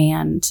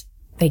and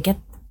they get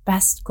the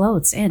best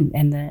clothes in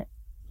and the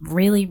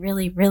really,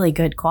 really, really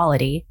good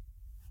quality.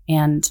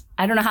 And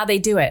I don't know how they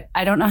do it.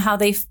 I don't know how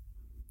they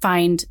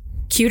find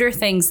cuter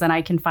things than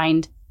I can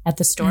find at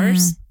the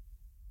stores,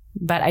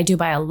 but I do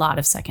buy a lot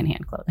of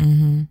secondhand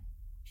clothing.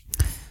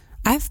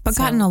 I've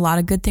gotten a lot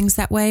of good things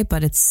that way,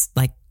 but it's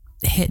like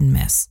hit and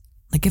miss.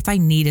 Like if I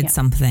needed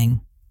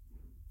something,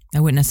 I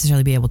wouldn't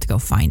necessarily be able to go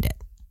find it.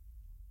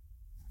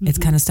 It's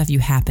kind of stuff you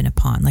happen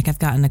upon. Like I've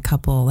gotten a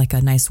couple, like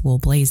a nice wool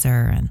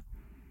blazer, and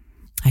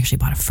I actually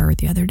bought a fur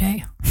the other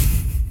day.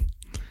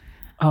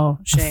 Oh,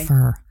 Shay. A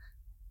fur.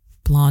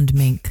 Blonde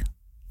mink.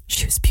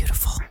 She was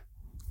beautiful.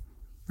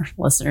 Our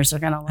listeners are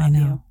going to love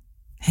you.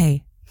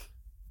 Hey,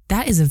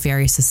 that is a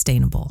very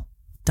sustainable,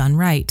 done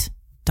right.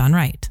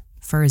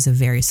 Fur is a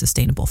very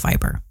sustainable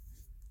fiber.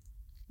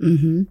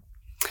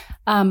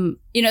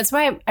 It's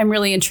why I'm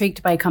really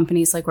intrigued by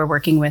companies like we're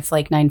working with,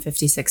 like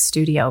 956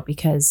 Studio,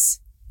 because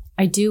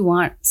I do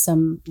want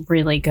some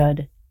really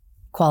good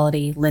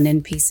quality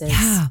linen pieces,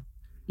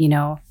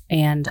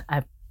 and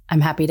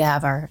I'm happy to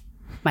have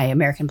my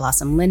American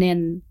Blossom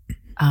linen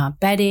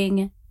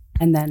bedding,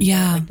 and then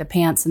the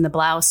pants and the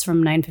blouse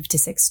from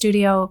 956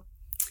 Studio.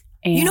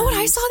 And you know what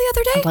I saw the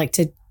other day? I'd like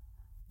to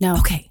know.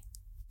 Okay.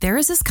 There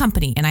is this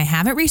company, and I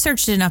haven't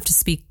researched it enough to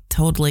speak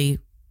totally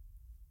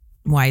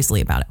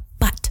wisely about it,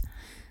 but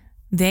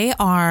they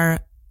are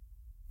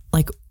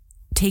like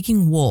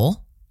taking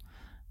wool,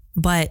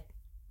 but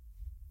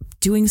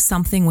doing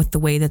something with the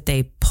way that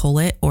they pull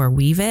it or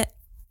weave it.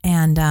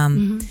 And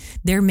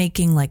they're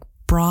making like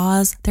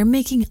bras. They're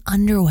making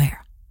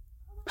underwear.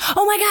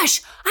 Oh my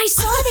gosh. I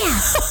saw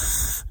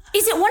that.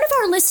 Is it one of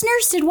our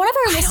listeners? Did one of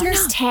our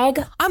listeners tag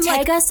us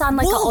on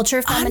like an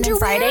Ultra Feminine underwear?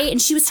 Friday?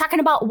 And she was talking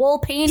about wool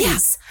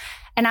panties. Yeah.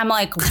 And I'm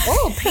like,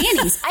 wool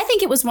panties? I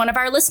think it was one of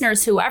our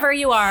listeners, whoever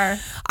you are.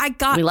 I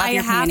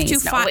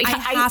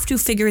have to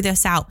figure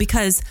this out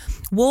because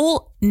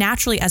wool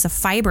naturally as a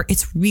fiber,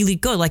 it's really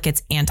good. Like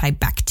it's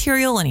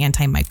antibacterial and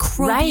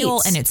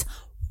antimicrobial and it's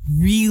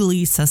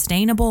really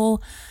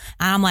sustainable.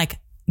 And I'm like,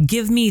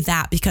 give me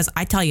that, because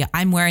I tell you,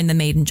 I'm wearing the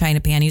Made in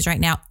China panties right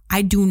now.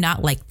 I do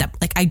not like them.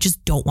 Like, I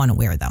just don't want to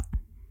wear them.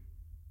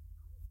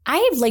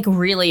 I'm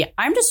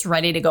just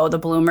ready to go the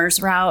Bloomers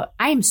route.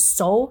 I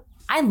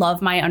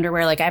love my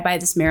underwear. Like, I buy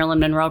this Marilyn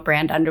Monroe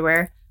brand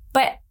underwear.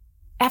 But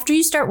after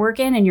you start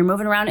working and you're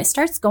moving around, it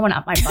starts going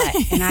up my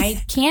butt. And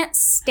I can't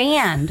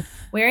stand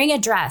wearing a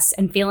dress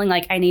and feeling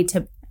like I need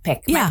to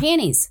pick my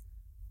panties.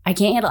 I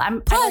can't handle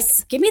it.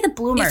 Plus, give me the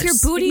bloomers. If your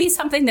booty, give me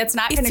something that's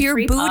not going to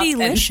creep up. If you're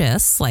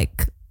bootylicious,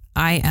 like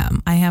I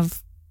am,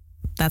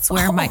 that's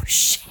where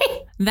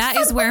that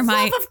is where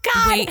my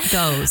weight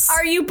goes.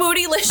 Are you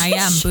bootylicious?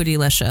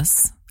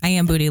 I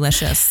am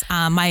bootylicious.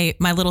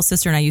 My little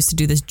sister and I used to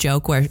do this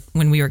joke where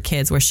when we were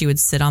kids where she would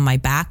sit on my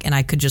back and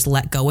I could just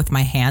let go with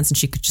my hands and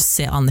she could just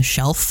sit on the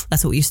shelf.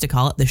 That's what we used to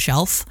call it, the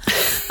shelf.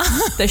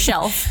 The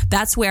shelf.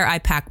 That's where I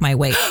pack my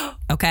weight.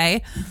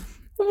 Okay.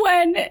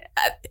 When,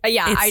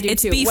 I do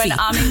too. Beefy. When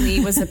Ami Lee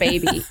was a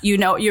baby, you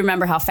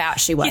remember how fat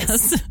she was.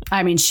 Yes.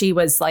 I mean, she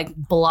was like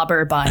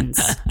blubber buns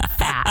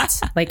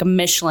fat, like a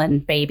Michelin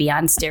baby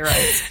on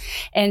steroids.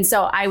 And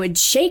so I would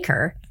shake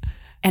her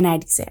and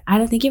I'd say, I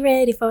don't think you're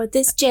ready for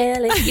this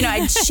jelly.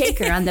 I'd shake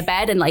her on the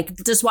bed and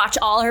like just watch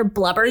all her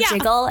blubber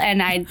jiggle.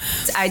 And I'd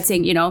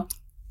sing,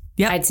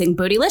 I'd sing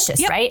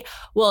Bootylicious, right?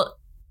 Well,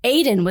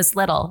 Aiden was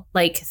little,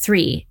 like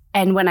 3.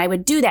 And when I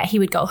would do that, he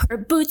would go, her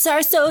boots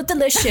are so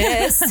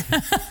delicious.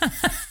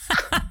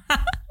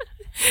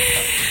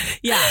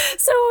 Yeah.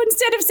 So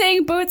instead of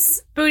saying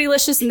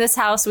bootylicious in this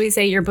house, we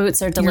say your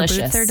boots are delicious.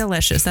 Your boots are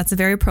delicious. That's a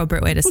very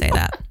appropriate way to say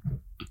that.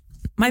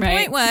 My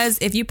point was,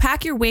 if you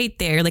pack your weight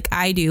there like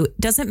I do,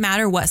 it doesn't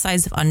matter what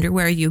size of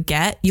underwear you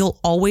get, you'll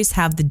always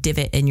have the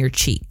divot in your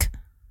cheek.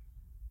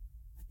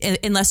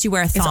 Unless you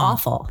wear a thong. It's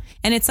awful.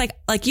 And it's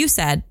like you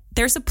said,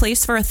 there's a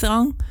place for a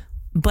thong,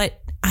 but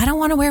I don't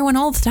want to wear one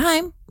all the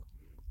time.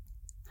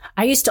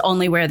 I used to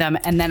only wear them,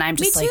 and then I'm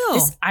just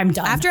I'm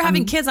done. After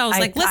having kids, I was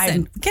like,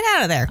 listen, get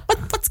out of there.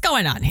 What's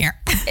going on here?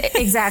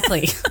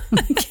 Exactly.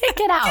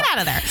 Get out. Get out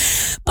of there.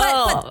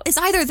 But it's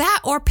either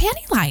that or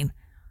panty line.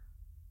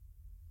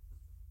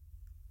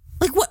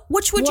 Like,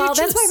 which would you choose? Well,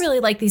 that's why I really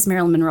like these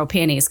Marilyn Monroe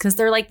panties, because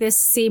they're like this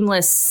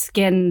seamless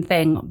skin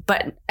thing.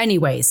 But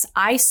anyways,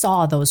 I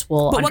saw those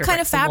wool But what kind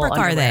of fabric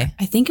are they?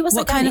 I think it was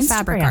what kind of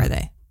fabric are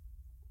they?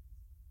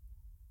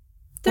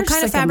 What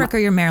kind of fabric are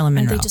your Marilyn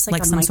Monroe? Just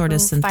like some sort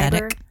of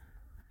synthetic? Fiber?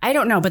 I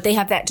don't know, but they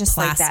have that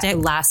like that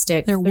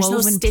elastic. They're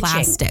woven no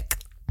plastic.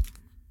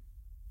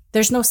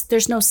 There's no stitch.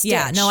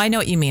 Yeah, no, I know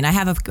what you mean. I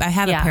have a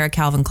pair of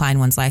Calvin Klein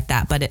ones like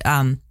that, but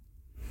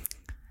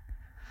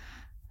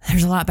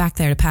there's a lot back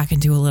there to pack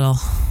into a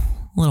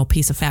little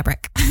piece of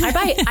fabric.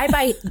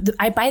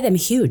 I buy them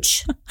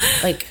huge.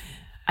 Like,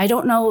 I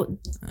don't know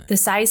the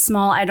size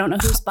small. I don't know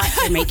whose butt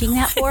they're making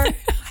that for.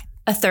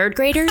 A third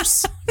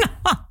graders?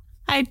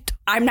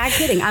 I'm not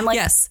kidding. I'm like,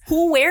 yes.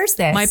 Who wears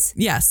this?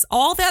 Yes.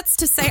 All that's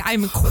to say,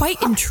 I'm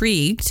quite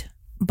intrigued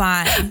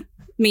by...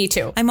 Me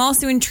too. I'm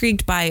also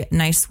intrigued by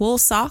nice wool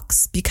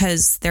socks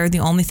because they're the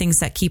only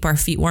things that keep our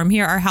feet warm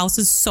here. Our house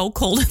is so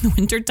cold in the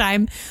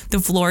wintertime. The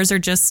floors are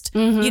just,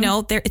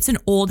 it's an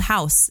old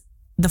house.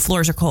 The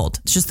floors are cold.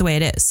 It's just the way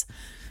it is.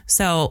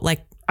 So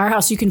like... Our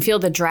house, you can feel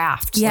the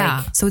draft.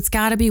 Yeah. So it's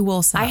got to be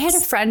wool socks. I had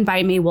a friend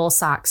buy me wool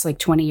socks like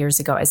 20 years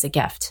ago as a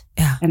gift.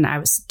 Yeah. And I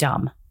was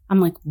dumb. I'm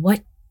like,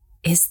 what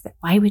is that?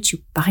 Why would you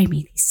buy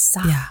me these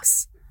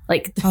socks? Yeah.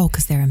 Like,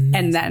 because they're amazing.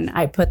 And then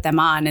I put them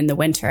on in the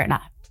winter and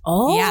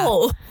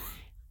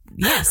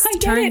yes. I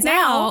get it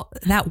now.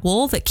 That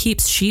wool that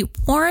keeps sheep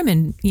warm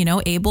and,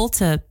 able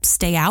to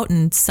stay out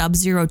in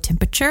sub-zero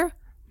temperature.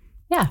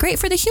 Yeah. Great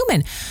for the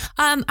human.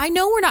 I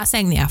know we're not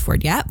saying the F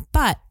word yet,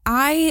 but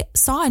I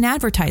saw an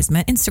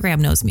advertisement.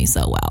 Instagram knows me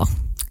so well.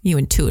 You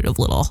intuitive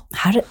little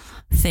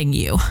thing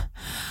you.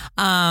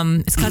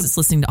 It's because it's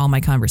listening to all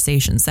my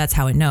conversations. That's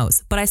how it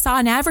knows. But I saw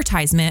an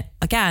advertisement,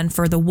 again,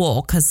 for the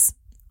wool, because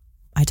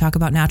I talk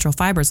about natural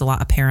fibers a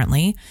lot,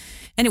 apparently.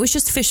 And it was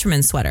just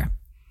fisherman's sweater.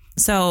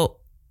 So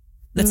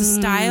that's a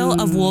style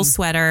of wool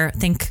sweater.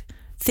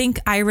 Think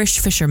Irish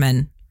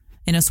fisherman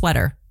in a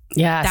sweater.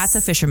 Yes. That's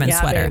a fisherman's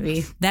sweater.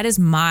 Baby. That is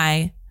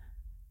my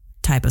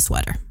type of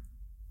sweater.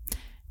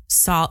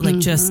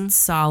 Just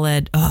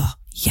solid. Oh,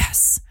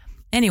 yes.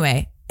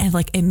 Anyway, and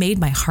it made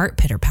my heart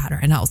pitter patter.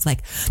 And I was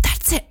like,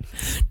 that's it.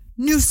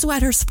 New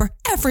sweaters for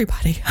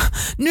everybody.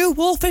 New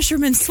wool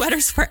fisherman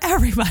sweaters for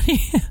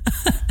everybody.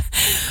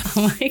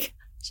 Oh my God.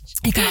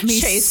 It got me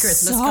Chase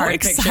Christmas so card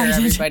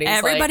excited. Picture.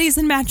 Everybody's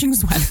in matching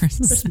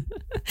sweaters.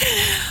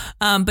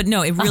 But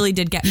no, it really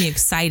did get me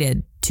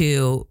excited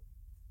to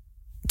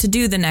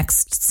do the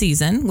next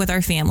season with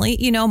our family.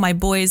 My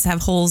boys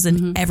have holes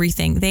in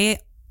everything. They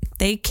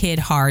kid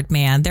hard,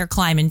 man. They're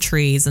climbing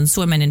trees and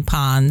swimming in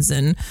ponds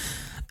and,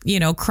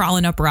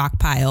 crawling up rock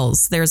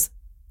piles.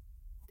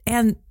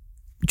 And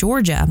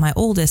Georgia, my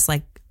oldest,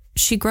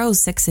 she grows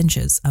 6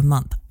 inches a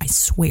month. I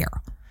swear.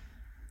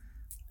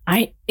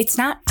 It's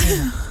not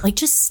fair.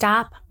 Just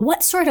stop.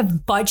 What sort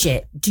of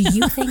budget do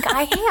you think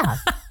I have?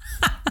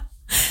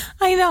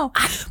 I know.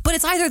 But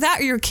it's either that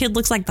or your kid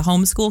looks like the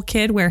homeschool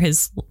kid where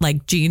his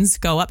jeans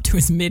go up to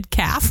his mid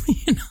calf.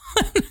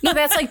 No,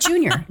 that's like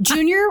Junior.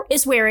 Junior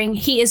is wearing,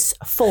 he is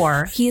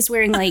 4. He is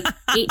wearing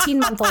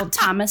 18-month-old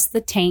Thomas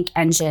the Tank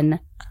Engine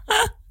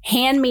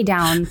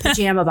hand-me-down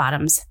pajama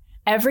bottoms.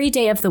 Every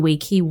day of the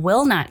week, he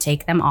will not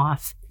take them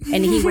off.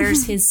 And he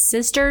wears his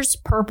sister's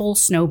purple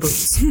snow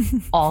boots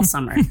all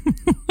summer.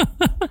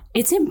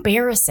 It's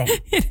embarrassing.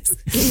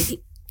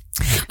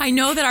 I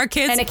know that our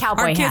kids, And a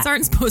cowboy hat.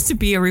 aren't supposed to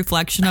be a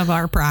reflection of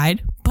our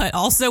pride, but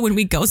also when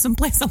we go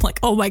someplace, I'm like,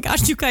 oh my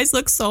gosh, you guys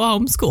look so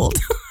homeschooled.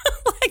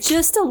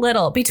 Just a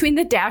little between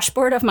the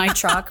dashboard of my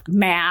truck,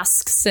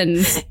 masks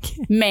and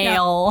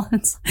mail.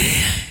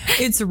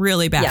 It's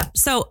really bad. Yeah.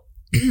 So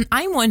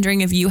I'm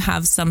wondering if you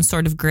have some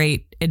sort of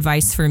great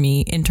advice for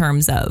me in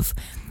terms of,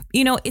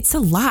 it's a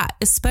lot,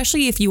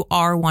 especially if you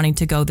are wanting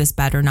to go this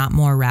better, not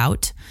more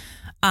route.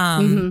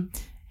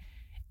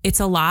 It's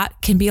a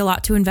lot, can be a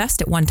lot to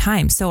invest at one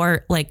time. So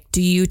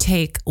do you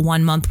take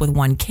 1 month with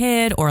one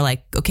kid, or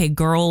okay,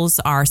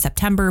 girls are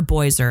September,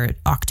 boys are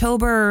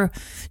October,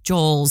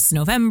 Joel's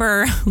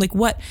November?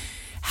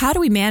 How do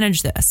we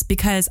manage this?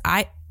 Because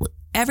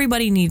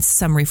everybody needs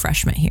some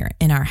refreshment here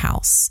in our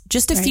house.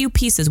 Just a few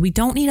pieces. We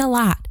don't need a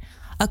lot.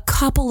 A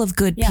couple of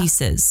good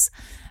pieces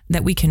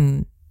that we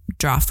can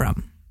draw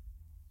from.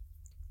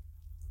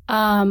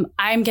 I'm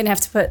going to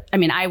have to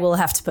I will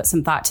have to put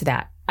some thought to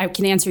that. I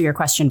can answer your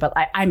question, but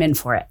I'm in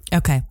for it.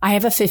 Okay. I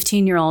have a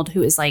 15-year-old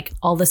who is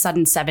all of a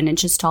sudden 7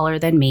 inches taller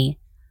than me.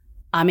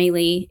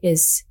 Amelie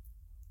is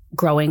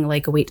growing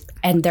like a weed.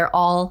 And they're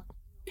all,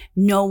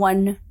 no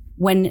one,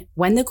 when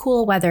the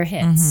cool weather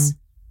hits,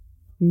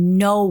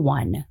 no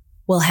one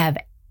will have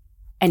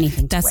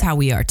anything to That's wear. how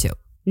we are too.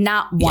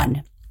 Not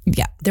one.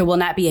 Yeah. There will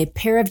not be a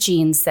pair of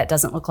jeans that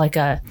doesn't look like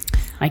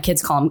my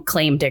kids call them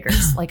claim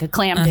diggers, like a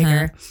clam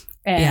digger.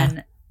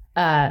 And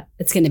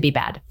it's going to be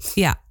bad.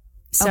 Yeah.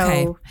 So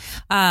okay.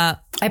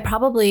 I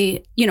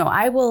probably,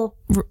 I will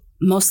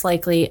most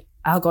likely,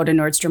 I'll go to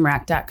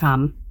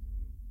NordstromRack.com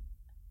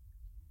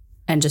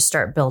and just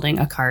start building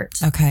a cart.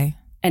 Okay.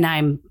 And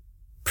I'm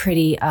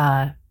pretty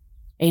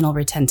anal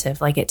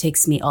retentive. It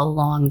takes me a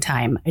long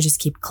time. I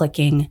just keep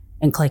clicking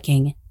and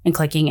clicking and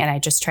clicking. And I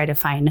just try to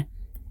find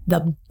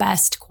the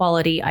best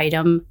quality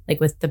item,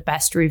 with the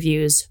best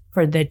reviews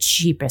for the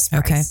cheapest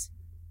price. Okay.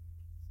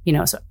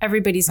 So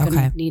everybody's going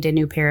to need a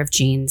new pair of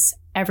jeans.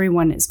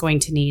 Everyone is going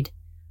to need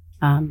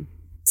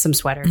some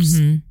sweaters.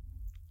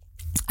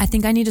 I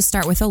think I need to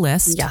start with a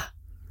list. Yeah.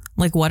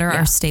 What are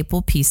our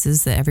staple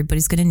pieces that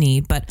everybody's going to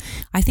need? But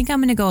I think I'm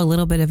going to go a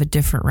little bit of a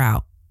different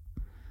route.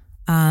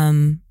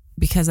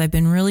 Because I've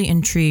been really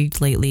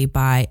intrigued lately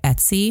by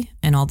Etsy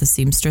and all the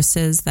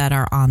seamstresses that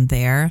are on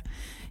there.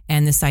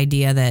 And this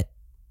idea that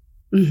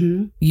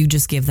you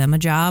just give them a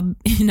job,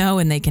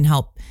 and they can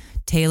help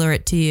tailor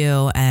it to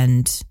you.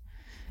 And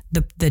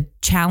the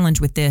challenge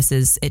with this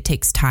is it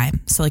takes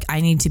time. So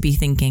I need to be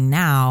thinking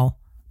now,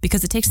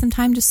 because it takes some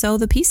time to sew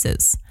the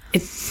pieces.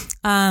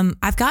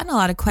 I've gotten a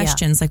lot of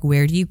questions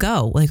where do you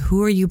go?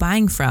 Who are you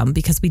buying from?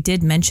 Because we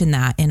did mention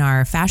that in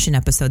our fashion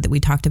episode that we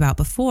talked about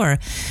before,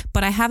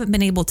 but I haven't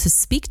been able to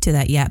speak to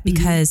that yet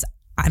because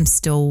I'm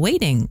still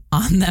waiting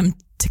on them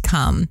to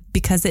come,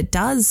 because it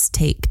does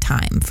take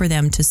time for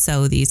them to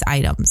sew these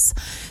items.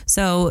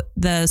 So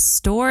the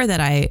store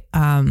that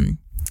I'm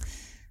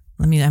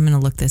going to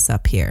look this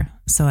up here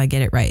so I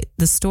get it right.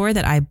 The store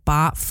that I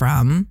bought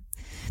from,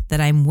 that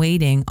I'm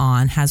waiting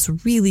on, has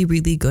really,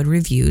 really good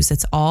reviews.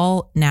 It's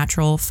all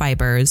natural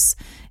fibers,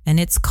 and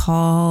it's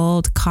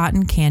called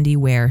Cotton Candy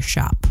Wear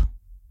Shop.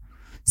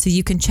 So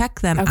you can check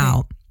them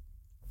out.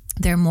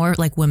 They're more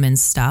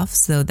women's stuff.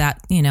 So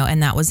that,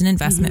 and that was an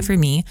investment for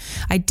me.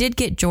 I did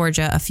get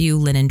Georgia a few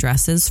linen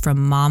dresses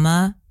from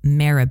Mama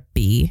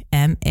Maraby,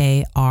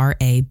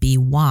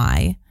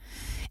 Maraby.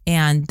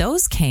 And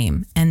those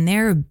came, and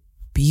they're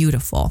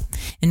beautiful.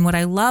 And what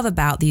I love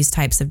about these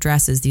types of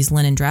dresses, these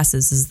linen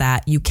dresses, is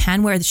that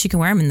she can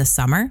wear them in the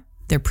summer.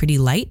 They're pretty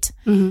light,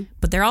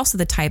 but they're also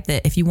the type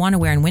that if you want to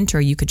wear in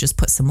winter, you could just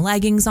put some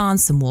leggings on,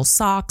 some wool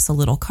socks, a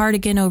little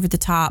cardigan over the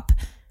top,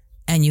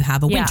 and you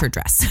have a winter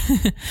dress,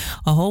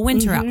 a whole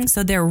winter outfit.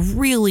 So they're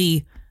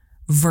really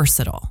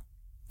versatile,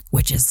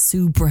 which is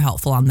super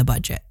helpful on the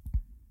budget.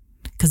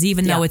 Because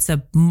even though it's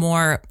a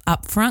more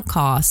upfront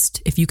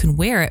cost, if you can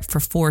wear it for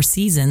 4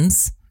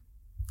 seasons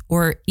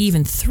or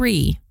even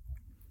 3,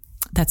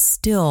 that's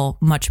still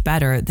much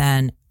better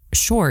than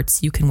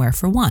shorts you can wear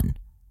for 1.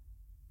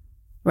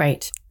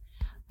 Right.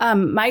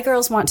 My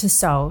girls want to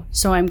sew,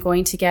 so I'm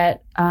going to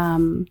get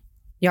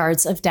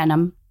yards of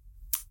denim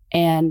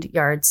and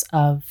yards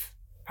of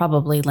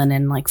probably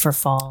linen, for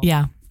fall.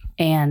 Yeah.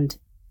 And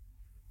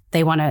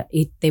they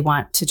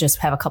want to just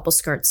have a couple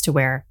skirts to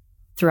wear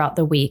throughout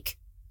the week.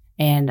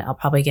 And I'll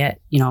probably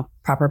get,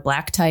 proper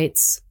black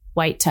tights,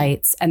 white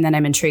tights. And then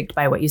I'm intrigued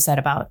by what you said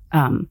about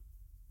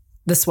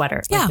the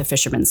sweater, the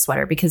fisherman's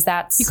sweater, because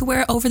you could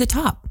wear it over the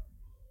top.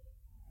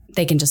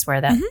 They can just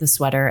wear that, the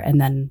sweater, and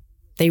then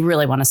they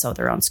really want to sew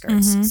their own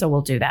skirts. So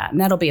we'll do that. And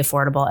that'll be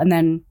affordable. And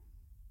then,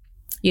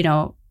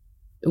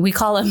 we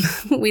call them,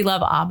 we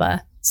love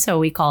ABBA. So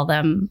we call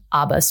them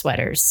ABBA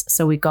sweaters.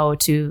 So we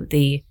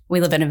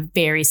live in a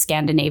very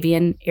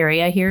Scandinavian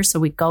area here. So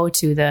we go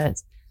to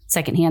the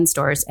secondhand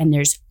stores, and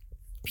there's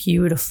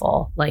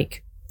beautiful,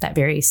 that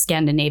very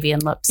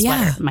Scandinavian look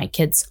sweater. Yeah. My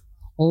kids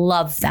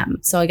love them.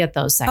 So I get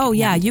those secondhand. Oh,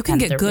 yeah. You can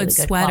get good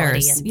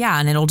sweaters.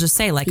 And it'll just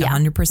say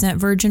 100%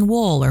 virgin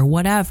wool or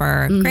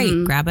whatever.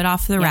 Great. Grab it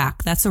off the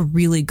rack. That's a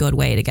really good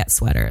way to get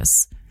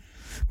sweaters.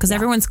 Because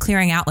everyone's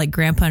clearing out like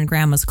grandpa and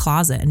grandma's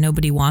closet and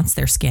nobody wants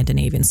their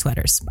Scandinavian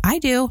sweaters. I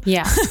do.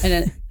 Yeah.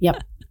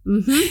 Yep.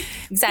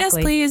 Mm-hmm.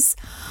 Exactly. Yes, please.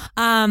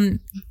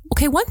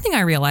 Okay, one thing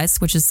I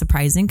realized, which is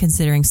surprising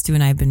considering Stu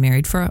and I have been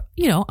married for,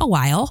 a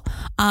while.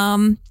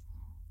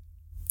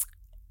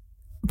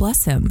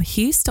 Bless him.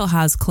 He still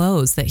has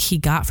clothes that he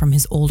got from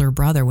his older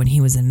brother when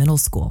he was in middle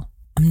school.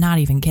 I'm not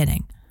even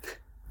kidding.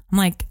 I'm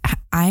like,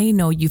 I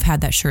know you've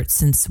had that shirt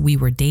since we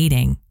were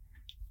dating.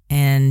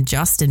 And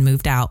Justin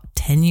moved out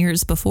 10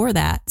 years before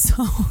that.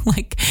 So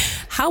like,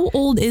 how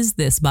old is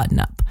this button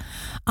up?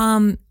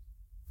 And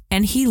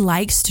he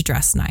likes to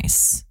dress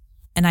nice.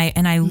 And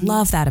I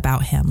love that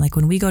about him. Like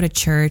when we go to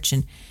church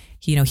and,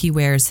 he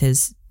wears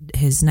his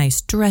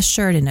nice dress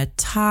shirt and a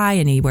tie,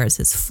 and he wears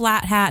his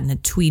flat hat and a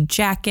tweed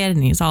jacket,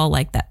 and he's all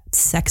like that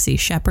sexy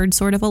shepherd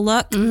sort of a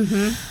look,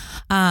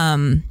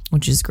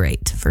 which is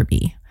great for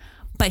me.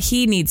 But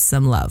he needs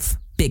some love,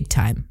 big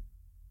time.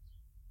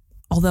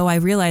 Although I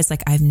realize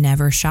like I've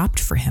never shopped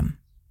for him.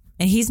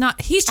 And I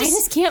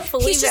just can't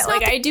believe it.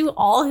 Like I do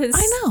all his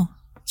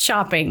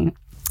shopping.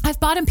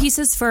 I've bought him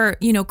pieces for,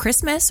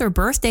 Christmas or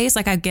birthdays.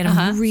 Like I get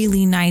him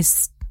really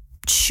nice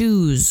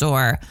shoes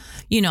or,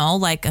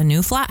 like a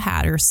new flat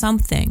hat or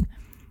something,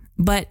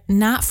 but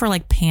not for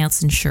like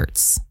pants and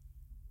shirts.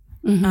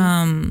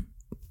 Mm-hmm.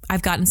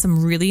 I've gotten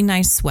some really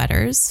nice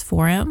sweaters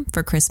for him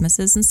for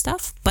Christmases and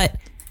stuff, but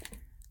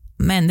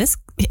man,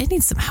 it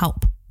needs some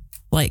help.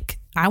 Like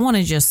I want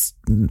to just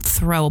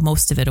throw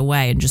most of it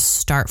away and just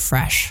start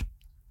fresh.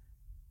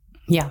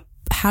 Yeah.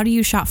 How do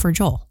you shop for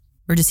Joel?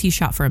 Or does he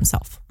shop for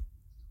himself?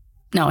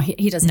 No,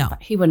 he doesn't. No.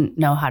 He wouldn't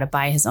know how to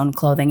buy his own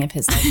clothing if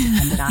his life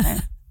depended on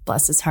it.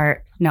 Bless his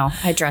heart. No,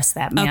 I dress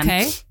that man.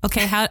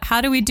 Okay.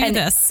 How do we do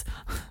this?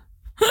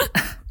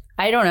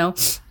 I don't know.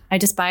 I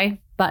just buy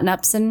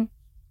button-ups and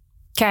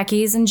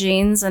khakis and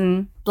jeans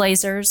and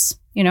blazers,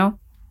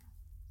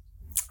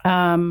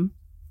 Same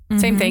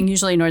thing,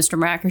 usually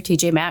Nordstrom Rack or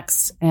TJ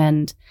Maxx,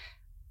 and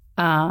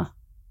a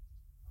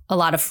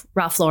lot of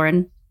Ralph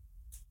Lauren.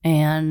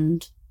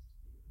 And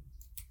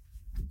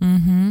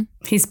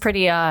he's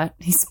pretty,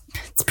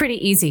 it's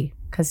pretty easy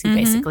because he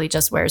basically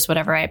just wears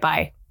whatever I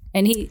buy.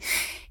 And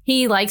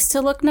he likes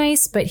to look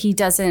nice, but he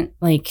doesn't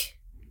like,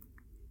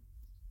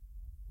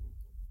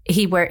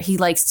 he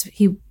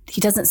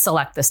doesn't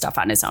select the stuff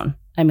on his own.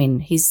 I mean,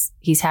 he's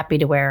happy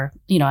to wear,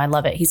 I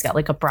love it. He's got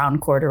like a brown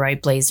corduroy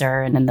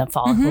blazer, and in the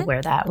fall he'll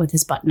wear that with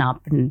his button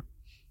up and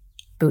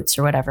boots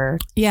or whatever.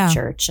 Yeah.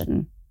 Church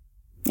and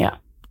yeah.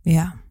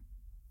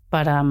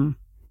 But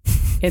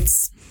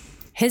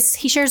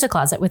he shares a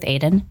closet with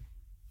Aiden,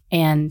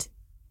 and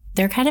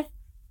they're kind of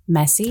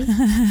messy.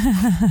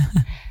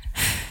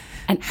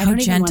 And I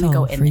don't even want to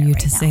go in for there you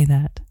right to now. Say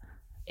that.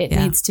 It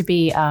needs to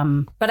be,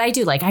 but I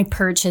do I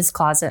purge his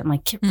closet. I'm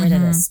like, get rid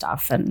of this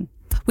stuff. And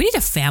we need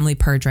a family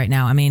purge right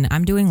now. I mean,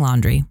 I'm doing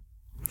laundry,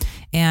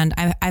 and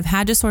I've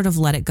had to sort of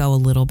let it go a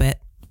little bit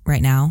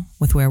right now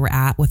with where we're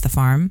at with the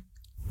farm.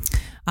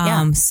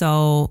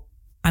 So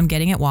I'm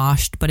getting it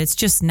washed, but it's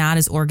just not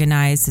as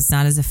organized. It's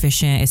not as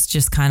efficient. It's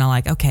just kind of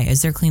like, okay,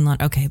 is there clean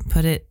laundry? Okay,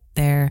 put it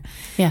there.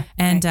 Yeah.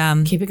 And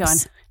keep it going.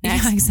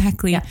 Next. Yeah,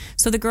 exactly. Yeah.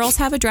 So the girls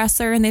have a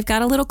dresser, and they've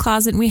got a little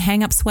closet, and we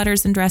hang up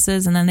sweaters and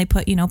dresses, and then they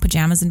put,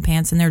 pajamas and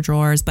pants in their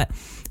drawers, but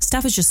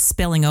stuff is just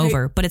spilling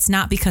over. But it's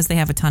not because they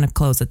have a ton of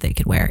clothes that they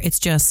could wear. It's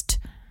just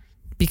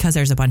because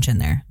there's a bunch in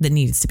there that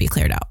needs to be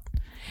cleared out.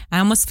 I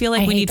almost feel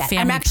like we need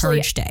family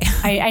purge day.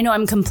 I know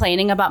I'm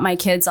complaining about my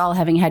kids all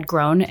having had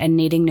grown and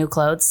needing new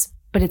clothes,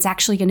 but it's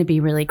actually going to be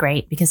really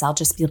great because I'll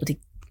just be able to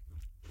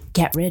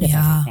get rid of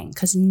everything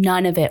because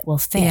none of it will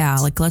fit. Yeah,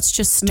 let's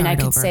just start over. I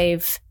could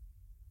save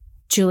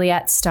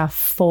Juliet stuff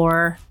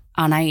for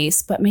Anais,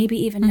 but maybe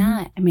even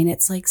not. I mean,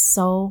 it's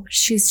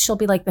she'll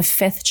be like the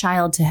fifth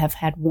child to have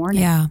had worn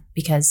it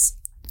because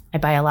I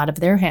buy a lot of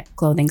their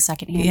clothing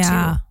secondhand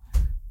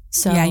too.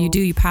 So yeah, you do.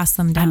 You pass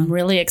them down. I'm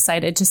really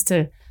excited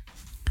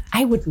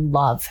I would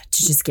love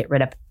to just get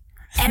rid of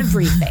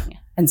everything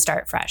and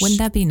start fresh. Wouldn't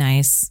that be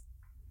nice?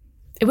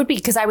 It would be,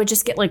 because I would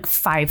just get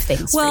 5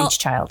 things for each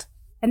child.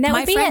 And that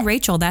would be my friend it.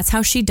 Rachel, that's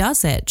how she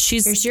does it.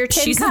 She's a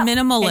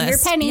minimalist. And your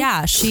penny.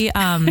 Yeah, she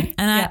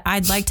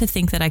I'd like to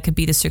think that I could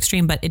be this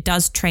extreme, but it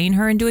does train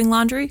her in doing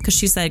laundry, because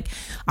she's like,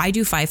 I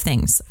do 5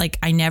 things.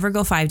 I never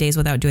go 5 days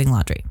without doing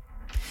laundry.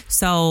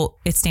 So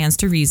it stands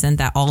to reason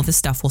that all of this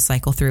stuff will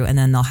cycle through, and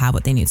then they'll have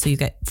what they need. So you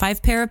get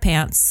 5 pair of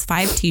pants,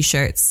 5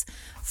 t-shirts,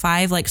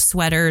 5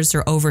 sweaters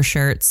or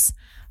overshirts,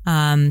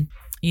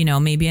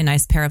 maybe a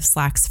nice pair of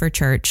slacks for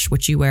church,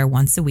 which you wear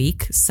once a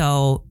week.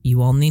 So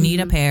you only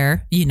need a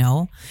pair,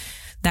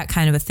 that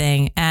kind of a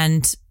thing.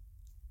 And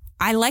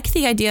I like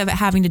the idea of it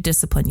having to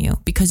discipline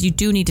you, because you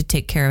do need to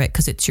take care of it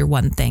because it's your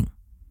one thing.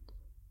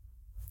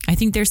 I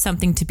think there's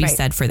something to be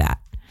said for that.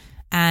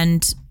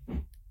 And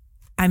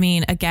I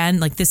mean, again,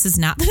 this is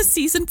not the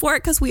season for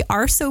it because we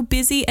are so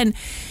busy,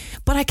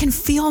 but I can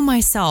feel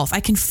myself. I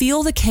can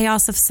feel the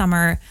chaos of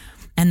summer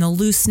and the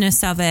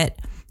looseness of it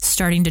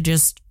starting to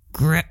just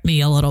grip me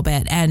a little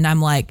bit. And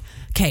I'm like,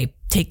 okay,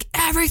 take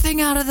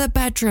everything out of the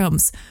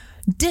bedrooms,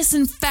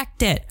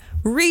 disinfect it,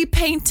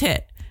 repaint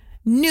it,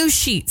 new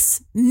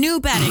sheets, new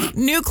bedding,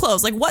 new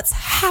clothes. Like, what's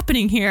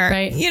happening here?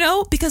 Right. You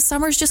know, because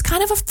summer's just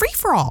kind of a free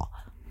for all.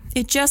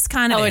 It just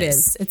kind of is. It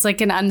is. It's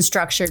like an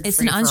unstructured It's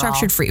an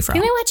unstructured free for all.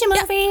 Can we watch a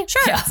movie? Yeah,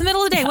 sure. It's the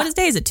middle of the day. What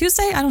day is it?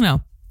 Tuesday? I don't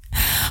know.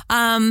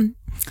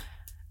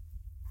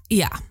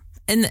 Yeah.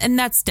 And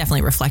that's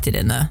definitely reflected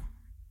in the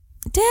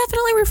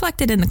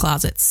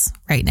closets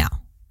right now.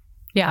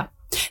 Yeah.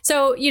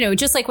 So, you know,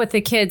 just like with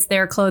the kids,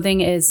 their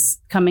clothing is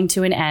coming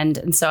to an end.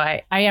 And so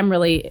I am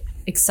really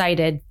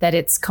excited that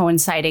it's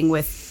coinciding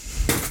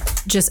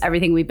with just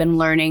everything we've been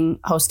learning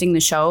hosting the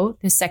show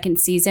this second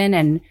season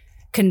and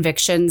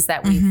convictions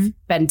that we've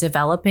been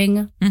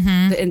developing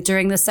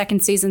during the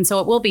second season. So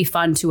it will be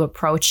fun to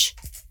approach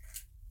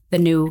the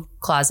new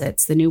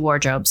closets, the new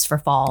wardrobes for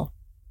fall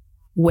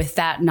with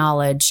that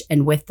knowledge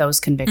and with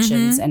those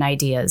convictions and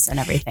ideas and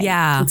everything.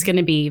 Yeah. It's going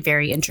to be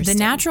very interesting.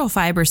 The natural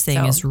fibers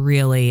thing is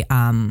really,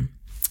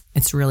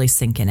 it's really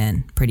sinking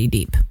in pretty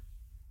deep.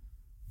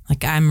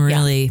 Like I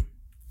kind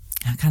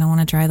of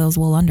want to try those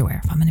wool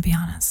underwear, if I'm going to be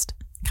honest.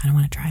 I kind of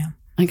want to try them.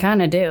 I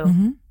kind of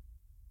do.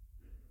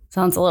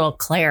 Sounds a little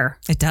Claire.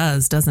 It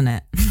does, doesn't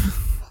it?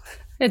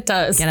 It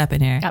does. Get up in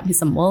here. Got me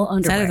some wool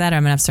underwear. It's either that or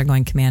I'm going to have to start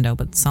going commando,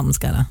 but something's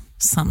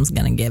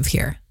gonna give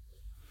here.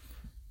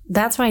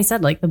 That's why I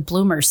said, like, the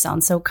bloomers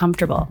sound so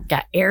comfortable.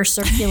 Got air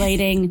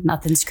circulating,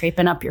 nothing's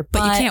creeping up your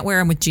butt. But you can't wear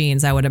them with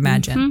jeans, I would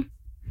imagine.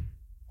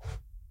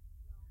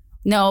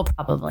 No,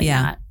 probably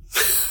not.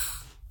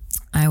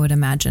 I would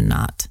imagine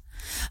not.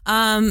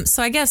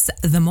 So I guess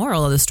the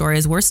moral of the story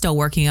is we're still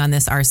working on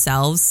this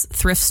ourselves.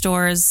 Thrift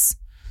stores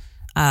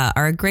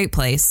are a great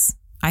place.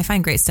 I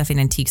find great stuff in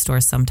antique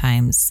stores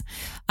sometimes.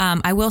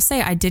 I will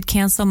say I did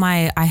cancel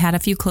I had a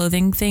few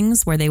clothing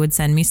things where they would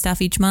send me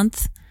stuff each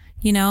month,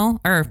 you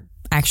know, or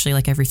actually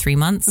like every 3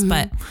 months.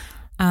 But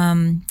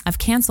I've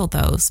canceled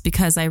those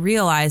because I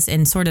realized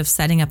in sort of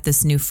setting up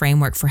this new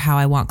framework for how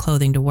I want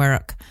clothing to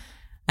work,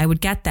 I would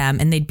get them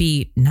and they'd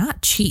be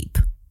not cheap.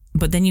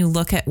 But then you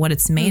look at what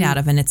it's made out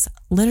of and it's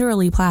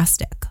literally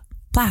plastic.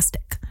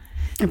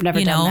 I've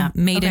never done that.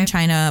 Made in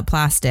China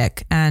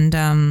plastic.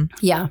 And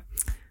yeah.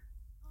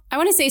 I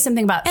want to say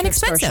something about thrift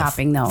store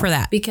shopping though. For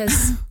that.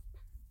 Because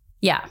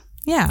yeah.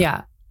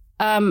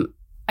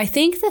 I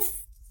think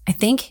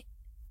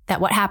that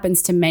what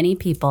happens to many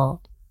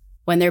people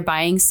when they're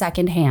buying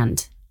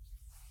secondhand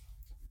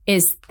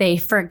is they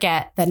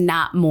forget the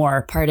not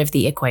more part of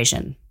the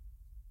equation.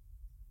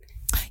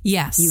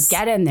 Yes. You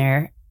get in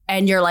there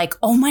and you're like,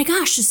 oh my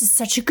gosh, this is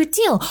such a good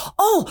deal.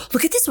 Oh,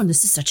 look at this one.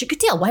 This is such a good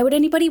deal. Why would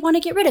anybody want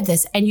to get rid of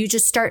this? And you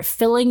just start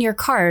filling your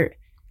cart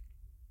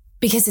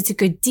because it's a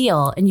good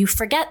deal and you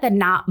forget the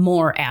not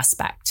more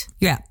aspect.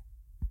 Yeah.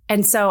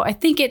 And so I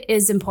think it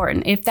is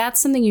important. If that's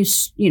something you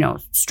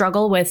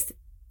struggle with,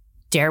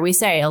 dare we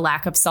say, a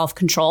lack of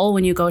self-control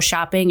when you go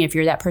shopping, if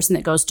you're that person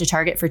that goes to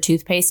Target for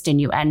toothpaste and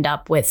you end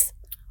up with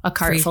a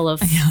cart full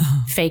of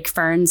fake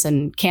ferns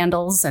and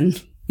candles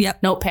and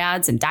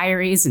notepads and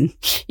diaries and,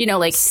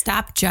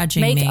 stop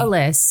judging me. Make a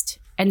list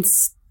and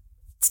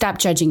stop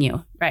judging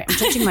you. Right. I'm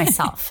judging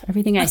myself.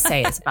 Everything I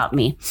say is about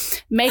me.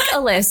 Make a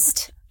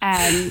list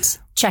and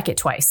check it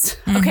twice.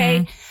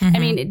 Okay. I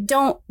mean,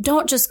 don't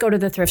just go to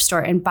the thrift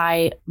store and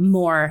buy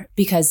more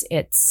because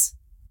it's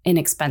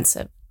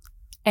inexpensive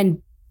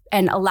and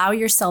allow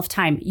yourself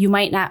time. You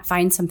might not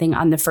find something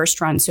on the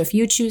first run. So if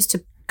you choose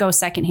to go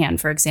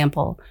secondhand, for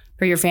example,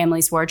 for your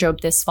family's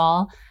wardrobe this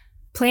fall,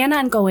 plan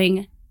on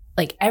going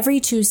like every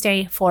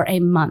Tuesday for a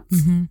month.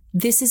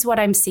 This is what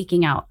I'm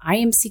seeking out. I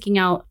am seeking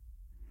out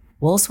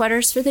wool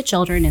sweaters for the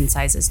children in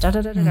sizes,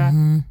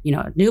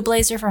 new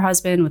blazer for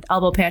husband with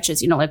elbow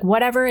patches, like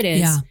whatever it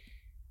is. Yeah.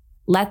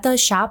 Let the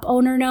shop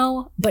owner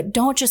know, but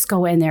don't just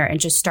go in there and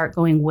just start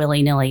going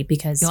willy-nilly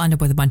because you'll end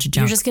up with a bunch of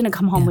junk. You're just going to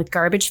come home with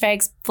garbage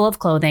bags full of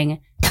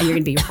clothing and you're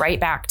going to be right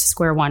back to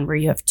square one where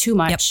you have too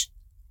much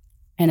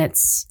and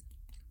it's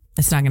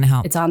not going to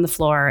help. It's on the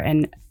floor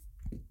and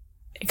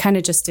it kind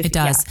of just... It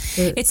does.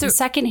 The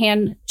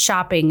secondhand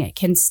shopping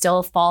can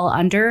still fall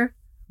under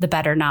the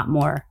better, not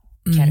more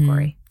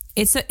category.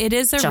 It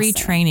is a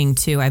retraining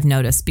too, I've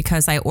noticed,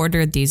 because I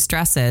ordered these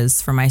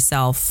dresses for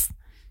myself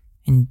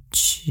in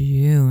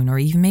June or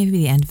even maybe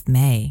the end of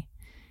May,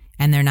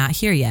 and they're not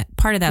here yet.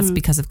 Part of that's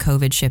because of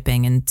COVID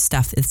shipping and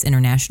stuff. It's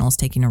international is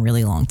taking a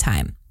really long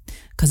time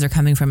because they're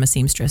coming from a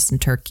seamstress in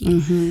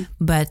Turkey.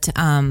 But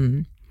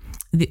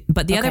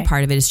the other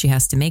part of it is she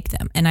has to make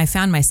them. And I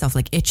found myself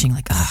like itching,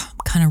 like, oh, I'm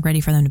kind of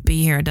ready for them to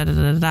be here. Da, da,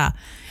 da, da, da.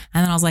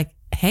 And then I was like,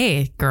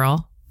 hey,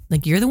 girl,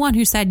 like you're the one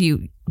who said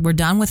we're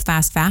done with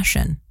fast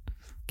fashion.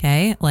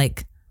 Okay.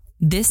 Like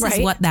this is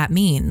what that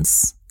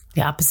means.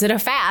 The opposite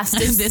of fast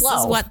is this slow.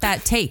 Is what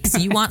that takes.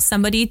 You want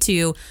somebody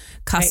to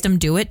custom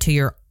do it to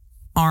your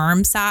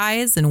arm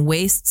size and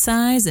waist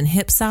size and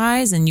hip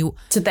size and you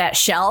to that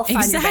shelf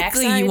on your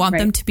backside. You want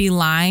them to be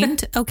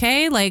lined.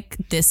 Okay. Like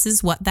this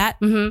is what that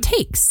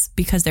takes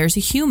because there's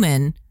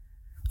a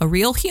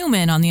real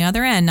human on the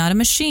other end, not a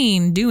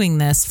machine doing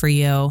this for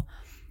you.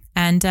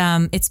 And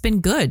it's been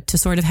good to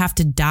sort of have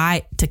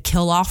to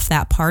kill off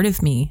that part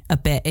of me a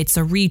bit. It's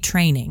a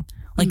retraining.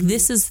 Like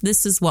this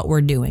is what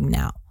we're doing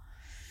now.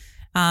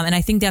 And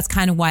I think that's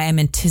kind of why I'm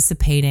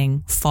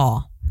anticipating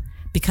fall,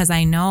 because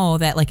I know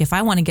that like if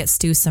I want to get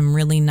Stu some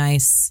really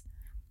nice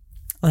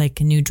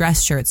like new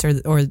dress shirts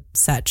or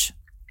such,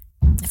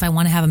 if I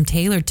want to have them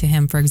tailored to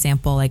him, for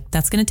example, like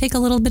that's going to take a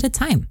little bit of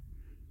time.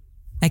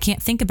 I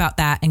can't think about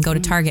that and go to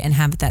Target and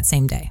have it that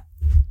same day.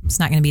 It's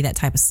not going to be that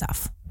type of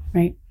stuff.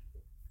 Right.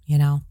 You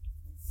know?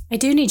 I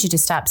do need you to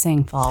stop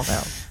saying fall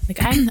though. Like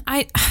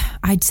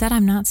I said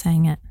I'm not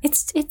saying it.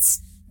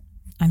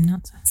 I'm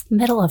not. It's the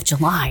middle of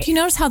July. Do you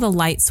notice how the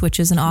light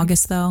switches in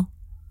August though?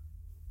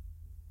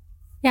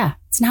 Yeah,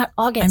 it's not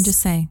August. I'm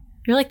just saying.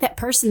 You're like that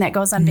person that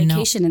goes on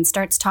vacation and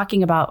starts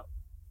talking about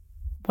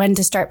when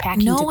to start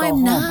packing to go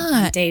home.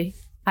 Not. On day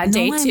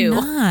 2.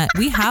 I'm not.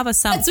 We have a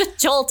summer. That's what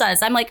Joel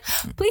does. I'm like,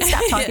 please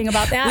stop talking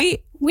about that.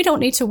 We don't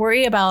need to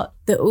worry about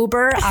the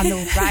Uber on the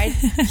ride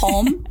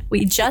home.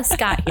 We just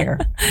got here.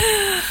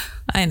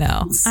 I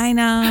know.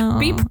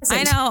 Be present.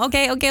 I know.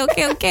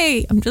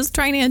 Okay. I'm just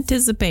trying to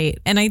anticipate.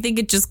 And I think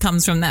it just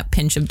comes from that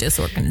pinch of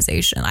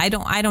disorganization. I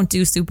don't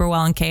do super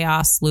well in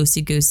chaos,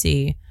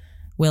 loosey-goosey,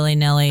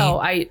 willy-nilly. So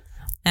I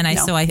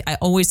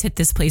always hit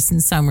this place in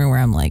summer where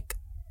I'm like,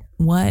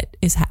 what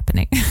is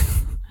happening?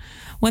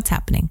 What's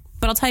happening?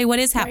 But I'll tell you what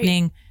is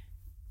happening. Right.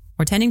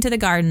 We're tending to the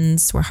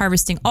gardens. We're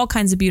harvesting all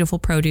kinds of beautiful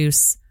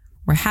produce.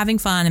 We're having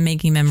fun and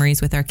making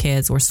memories with our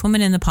kids. We're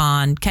swimming in the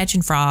pond,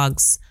 catching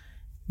frogs,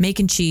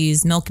 making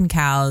cheese, milking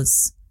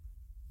cows.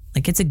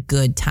 Like it's a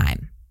good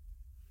time.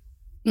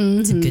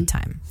 Mm-hmm. It's a good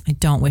time. I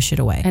don't wish it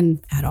away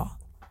at all.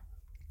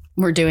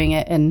 We're doing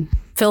it in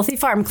filthy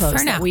farm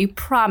clothes that we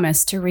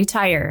promise to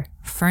retire.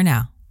 For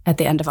now. At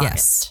the end of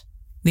August.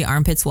 The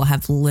armpits will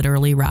have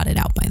literally rotted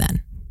out by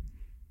then.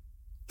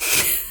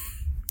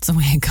 It's the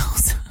way it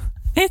goes.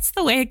 It's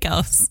the way it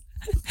goes.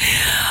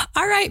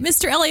 All right,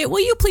 Mr. Elliott, will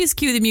you please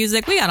cue the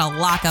music? We got to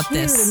lock up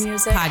this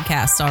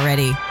podcast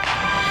already.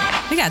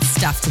 We got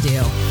stuff to do.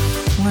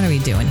 What are we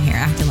doing here?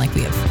 Acting like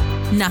we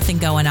have nothing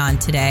going on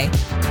today.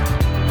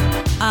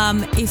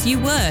 If you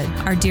would,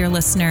 our dear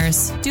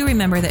listeners, do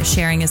remember that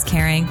sharing is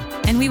caring.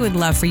 And we would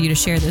love for you to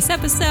share this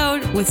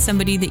episode with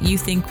somebody that you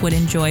think would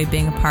enjoy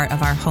being a part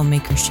of our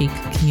Homemaker Chic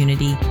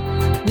community.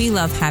 We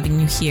love having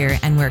you here,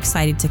 and we're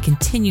excited to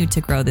continue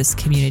to grow this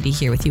community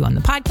here with you on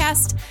the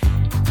podcast.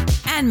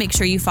 And make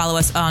sure you follow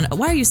us on...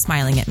 Why are you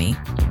smiling at me?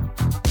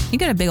 You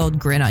got a big old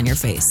grin on your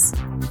face.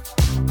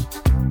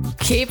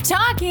 Keep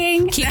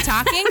talking. Keep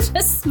talking? I'm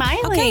just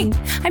smiling.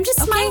 Okay. I'm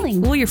just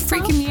smiling. Well, you're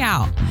freaking me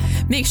out.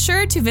 Make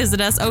sure to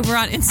visit us over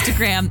on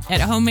Instagram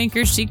at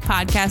Homemaker Chic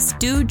Podcast.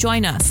 Do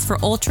join us for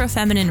Ultra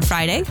Feminine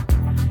Friday.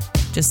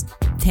 Just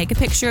take a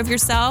picture of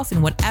yourself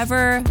and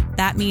whatever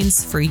that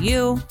means for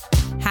you.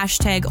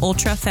 Hashtag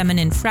Ultra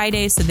Feminine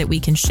Friday so that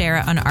we can share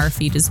it on our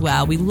feed as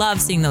well. We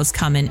love seeing those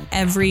come in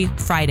every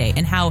Friday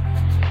and how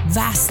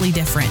vastly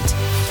different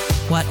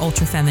what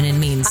Ultra Feminine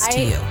means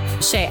to you.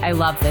 Shay, I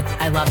love that.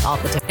 I love all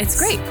the difference. It's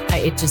great.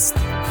 It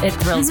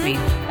thrills me.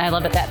 I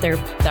love it that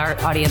our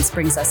audience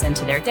brings us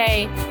into their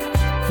day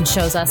and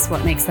shows us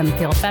what makes them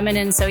feel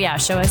feminine. So yeah,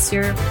 show us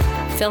your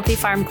filthy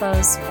farm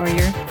clothes or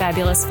your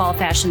fabulous fall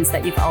fashions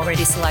that you've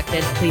already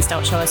selected. Please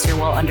don't show us your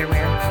wool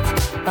underwear.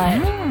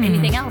 But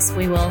anything else,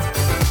 we will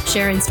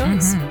share in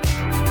stories.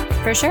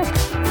 For sure.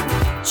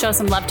 Show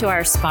some love to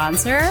our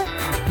sponsor,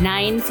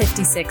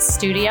 956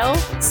 Studio.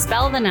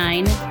 Spell the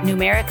 9,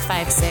 numeric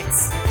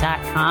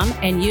 56.com,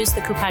 and use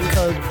the coupon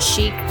code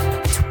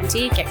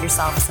CHIC20. Get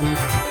yourself some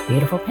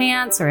beautiful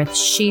pants or a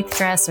sheath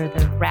dress or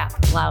the wrap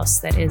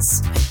blouse that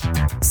is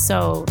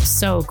so,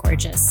 so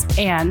gorgeous.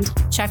 And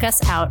check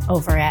us out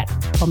over at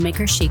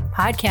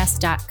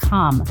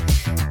homemakerchicpodcast.com,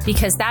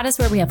 because that is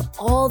where we have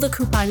all the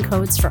coupon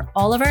codes for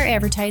all of our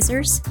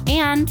advertisers.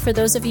 And for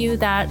those of you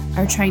that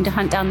are trying to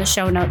hunt down the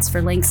show notes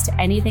for links to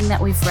anything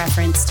that we've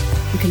referenced,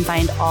 you can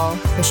find all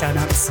the show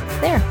notes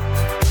there.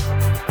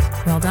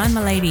 Well done,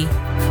 my lady.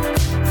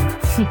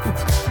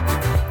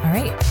 All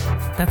right.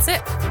 That's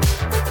it.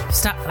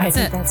 Stop.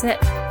 That's it.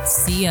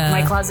 See ya.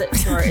 My closet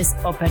door is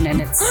open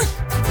and it's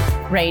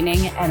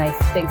raining, and I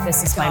think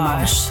this is my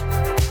moment.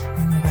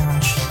 Oh my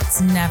gosh.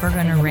 It's never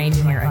going to rain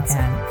here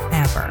again.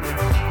 Ever.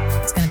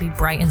 It's going to be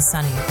bright and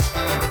sunny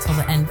until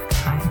the end of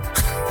time.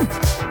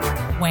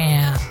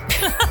 Wham.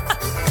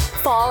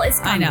 Fall is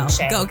coming. I know.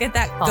 Shay. Go get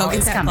that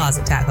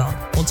closet tackle.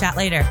 We'll chat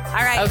later. All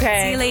right.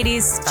 Okay. See you,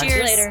 ladies. Talk Cheers. to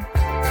you later.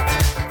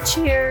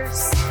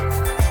 Cheers.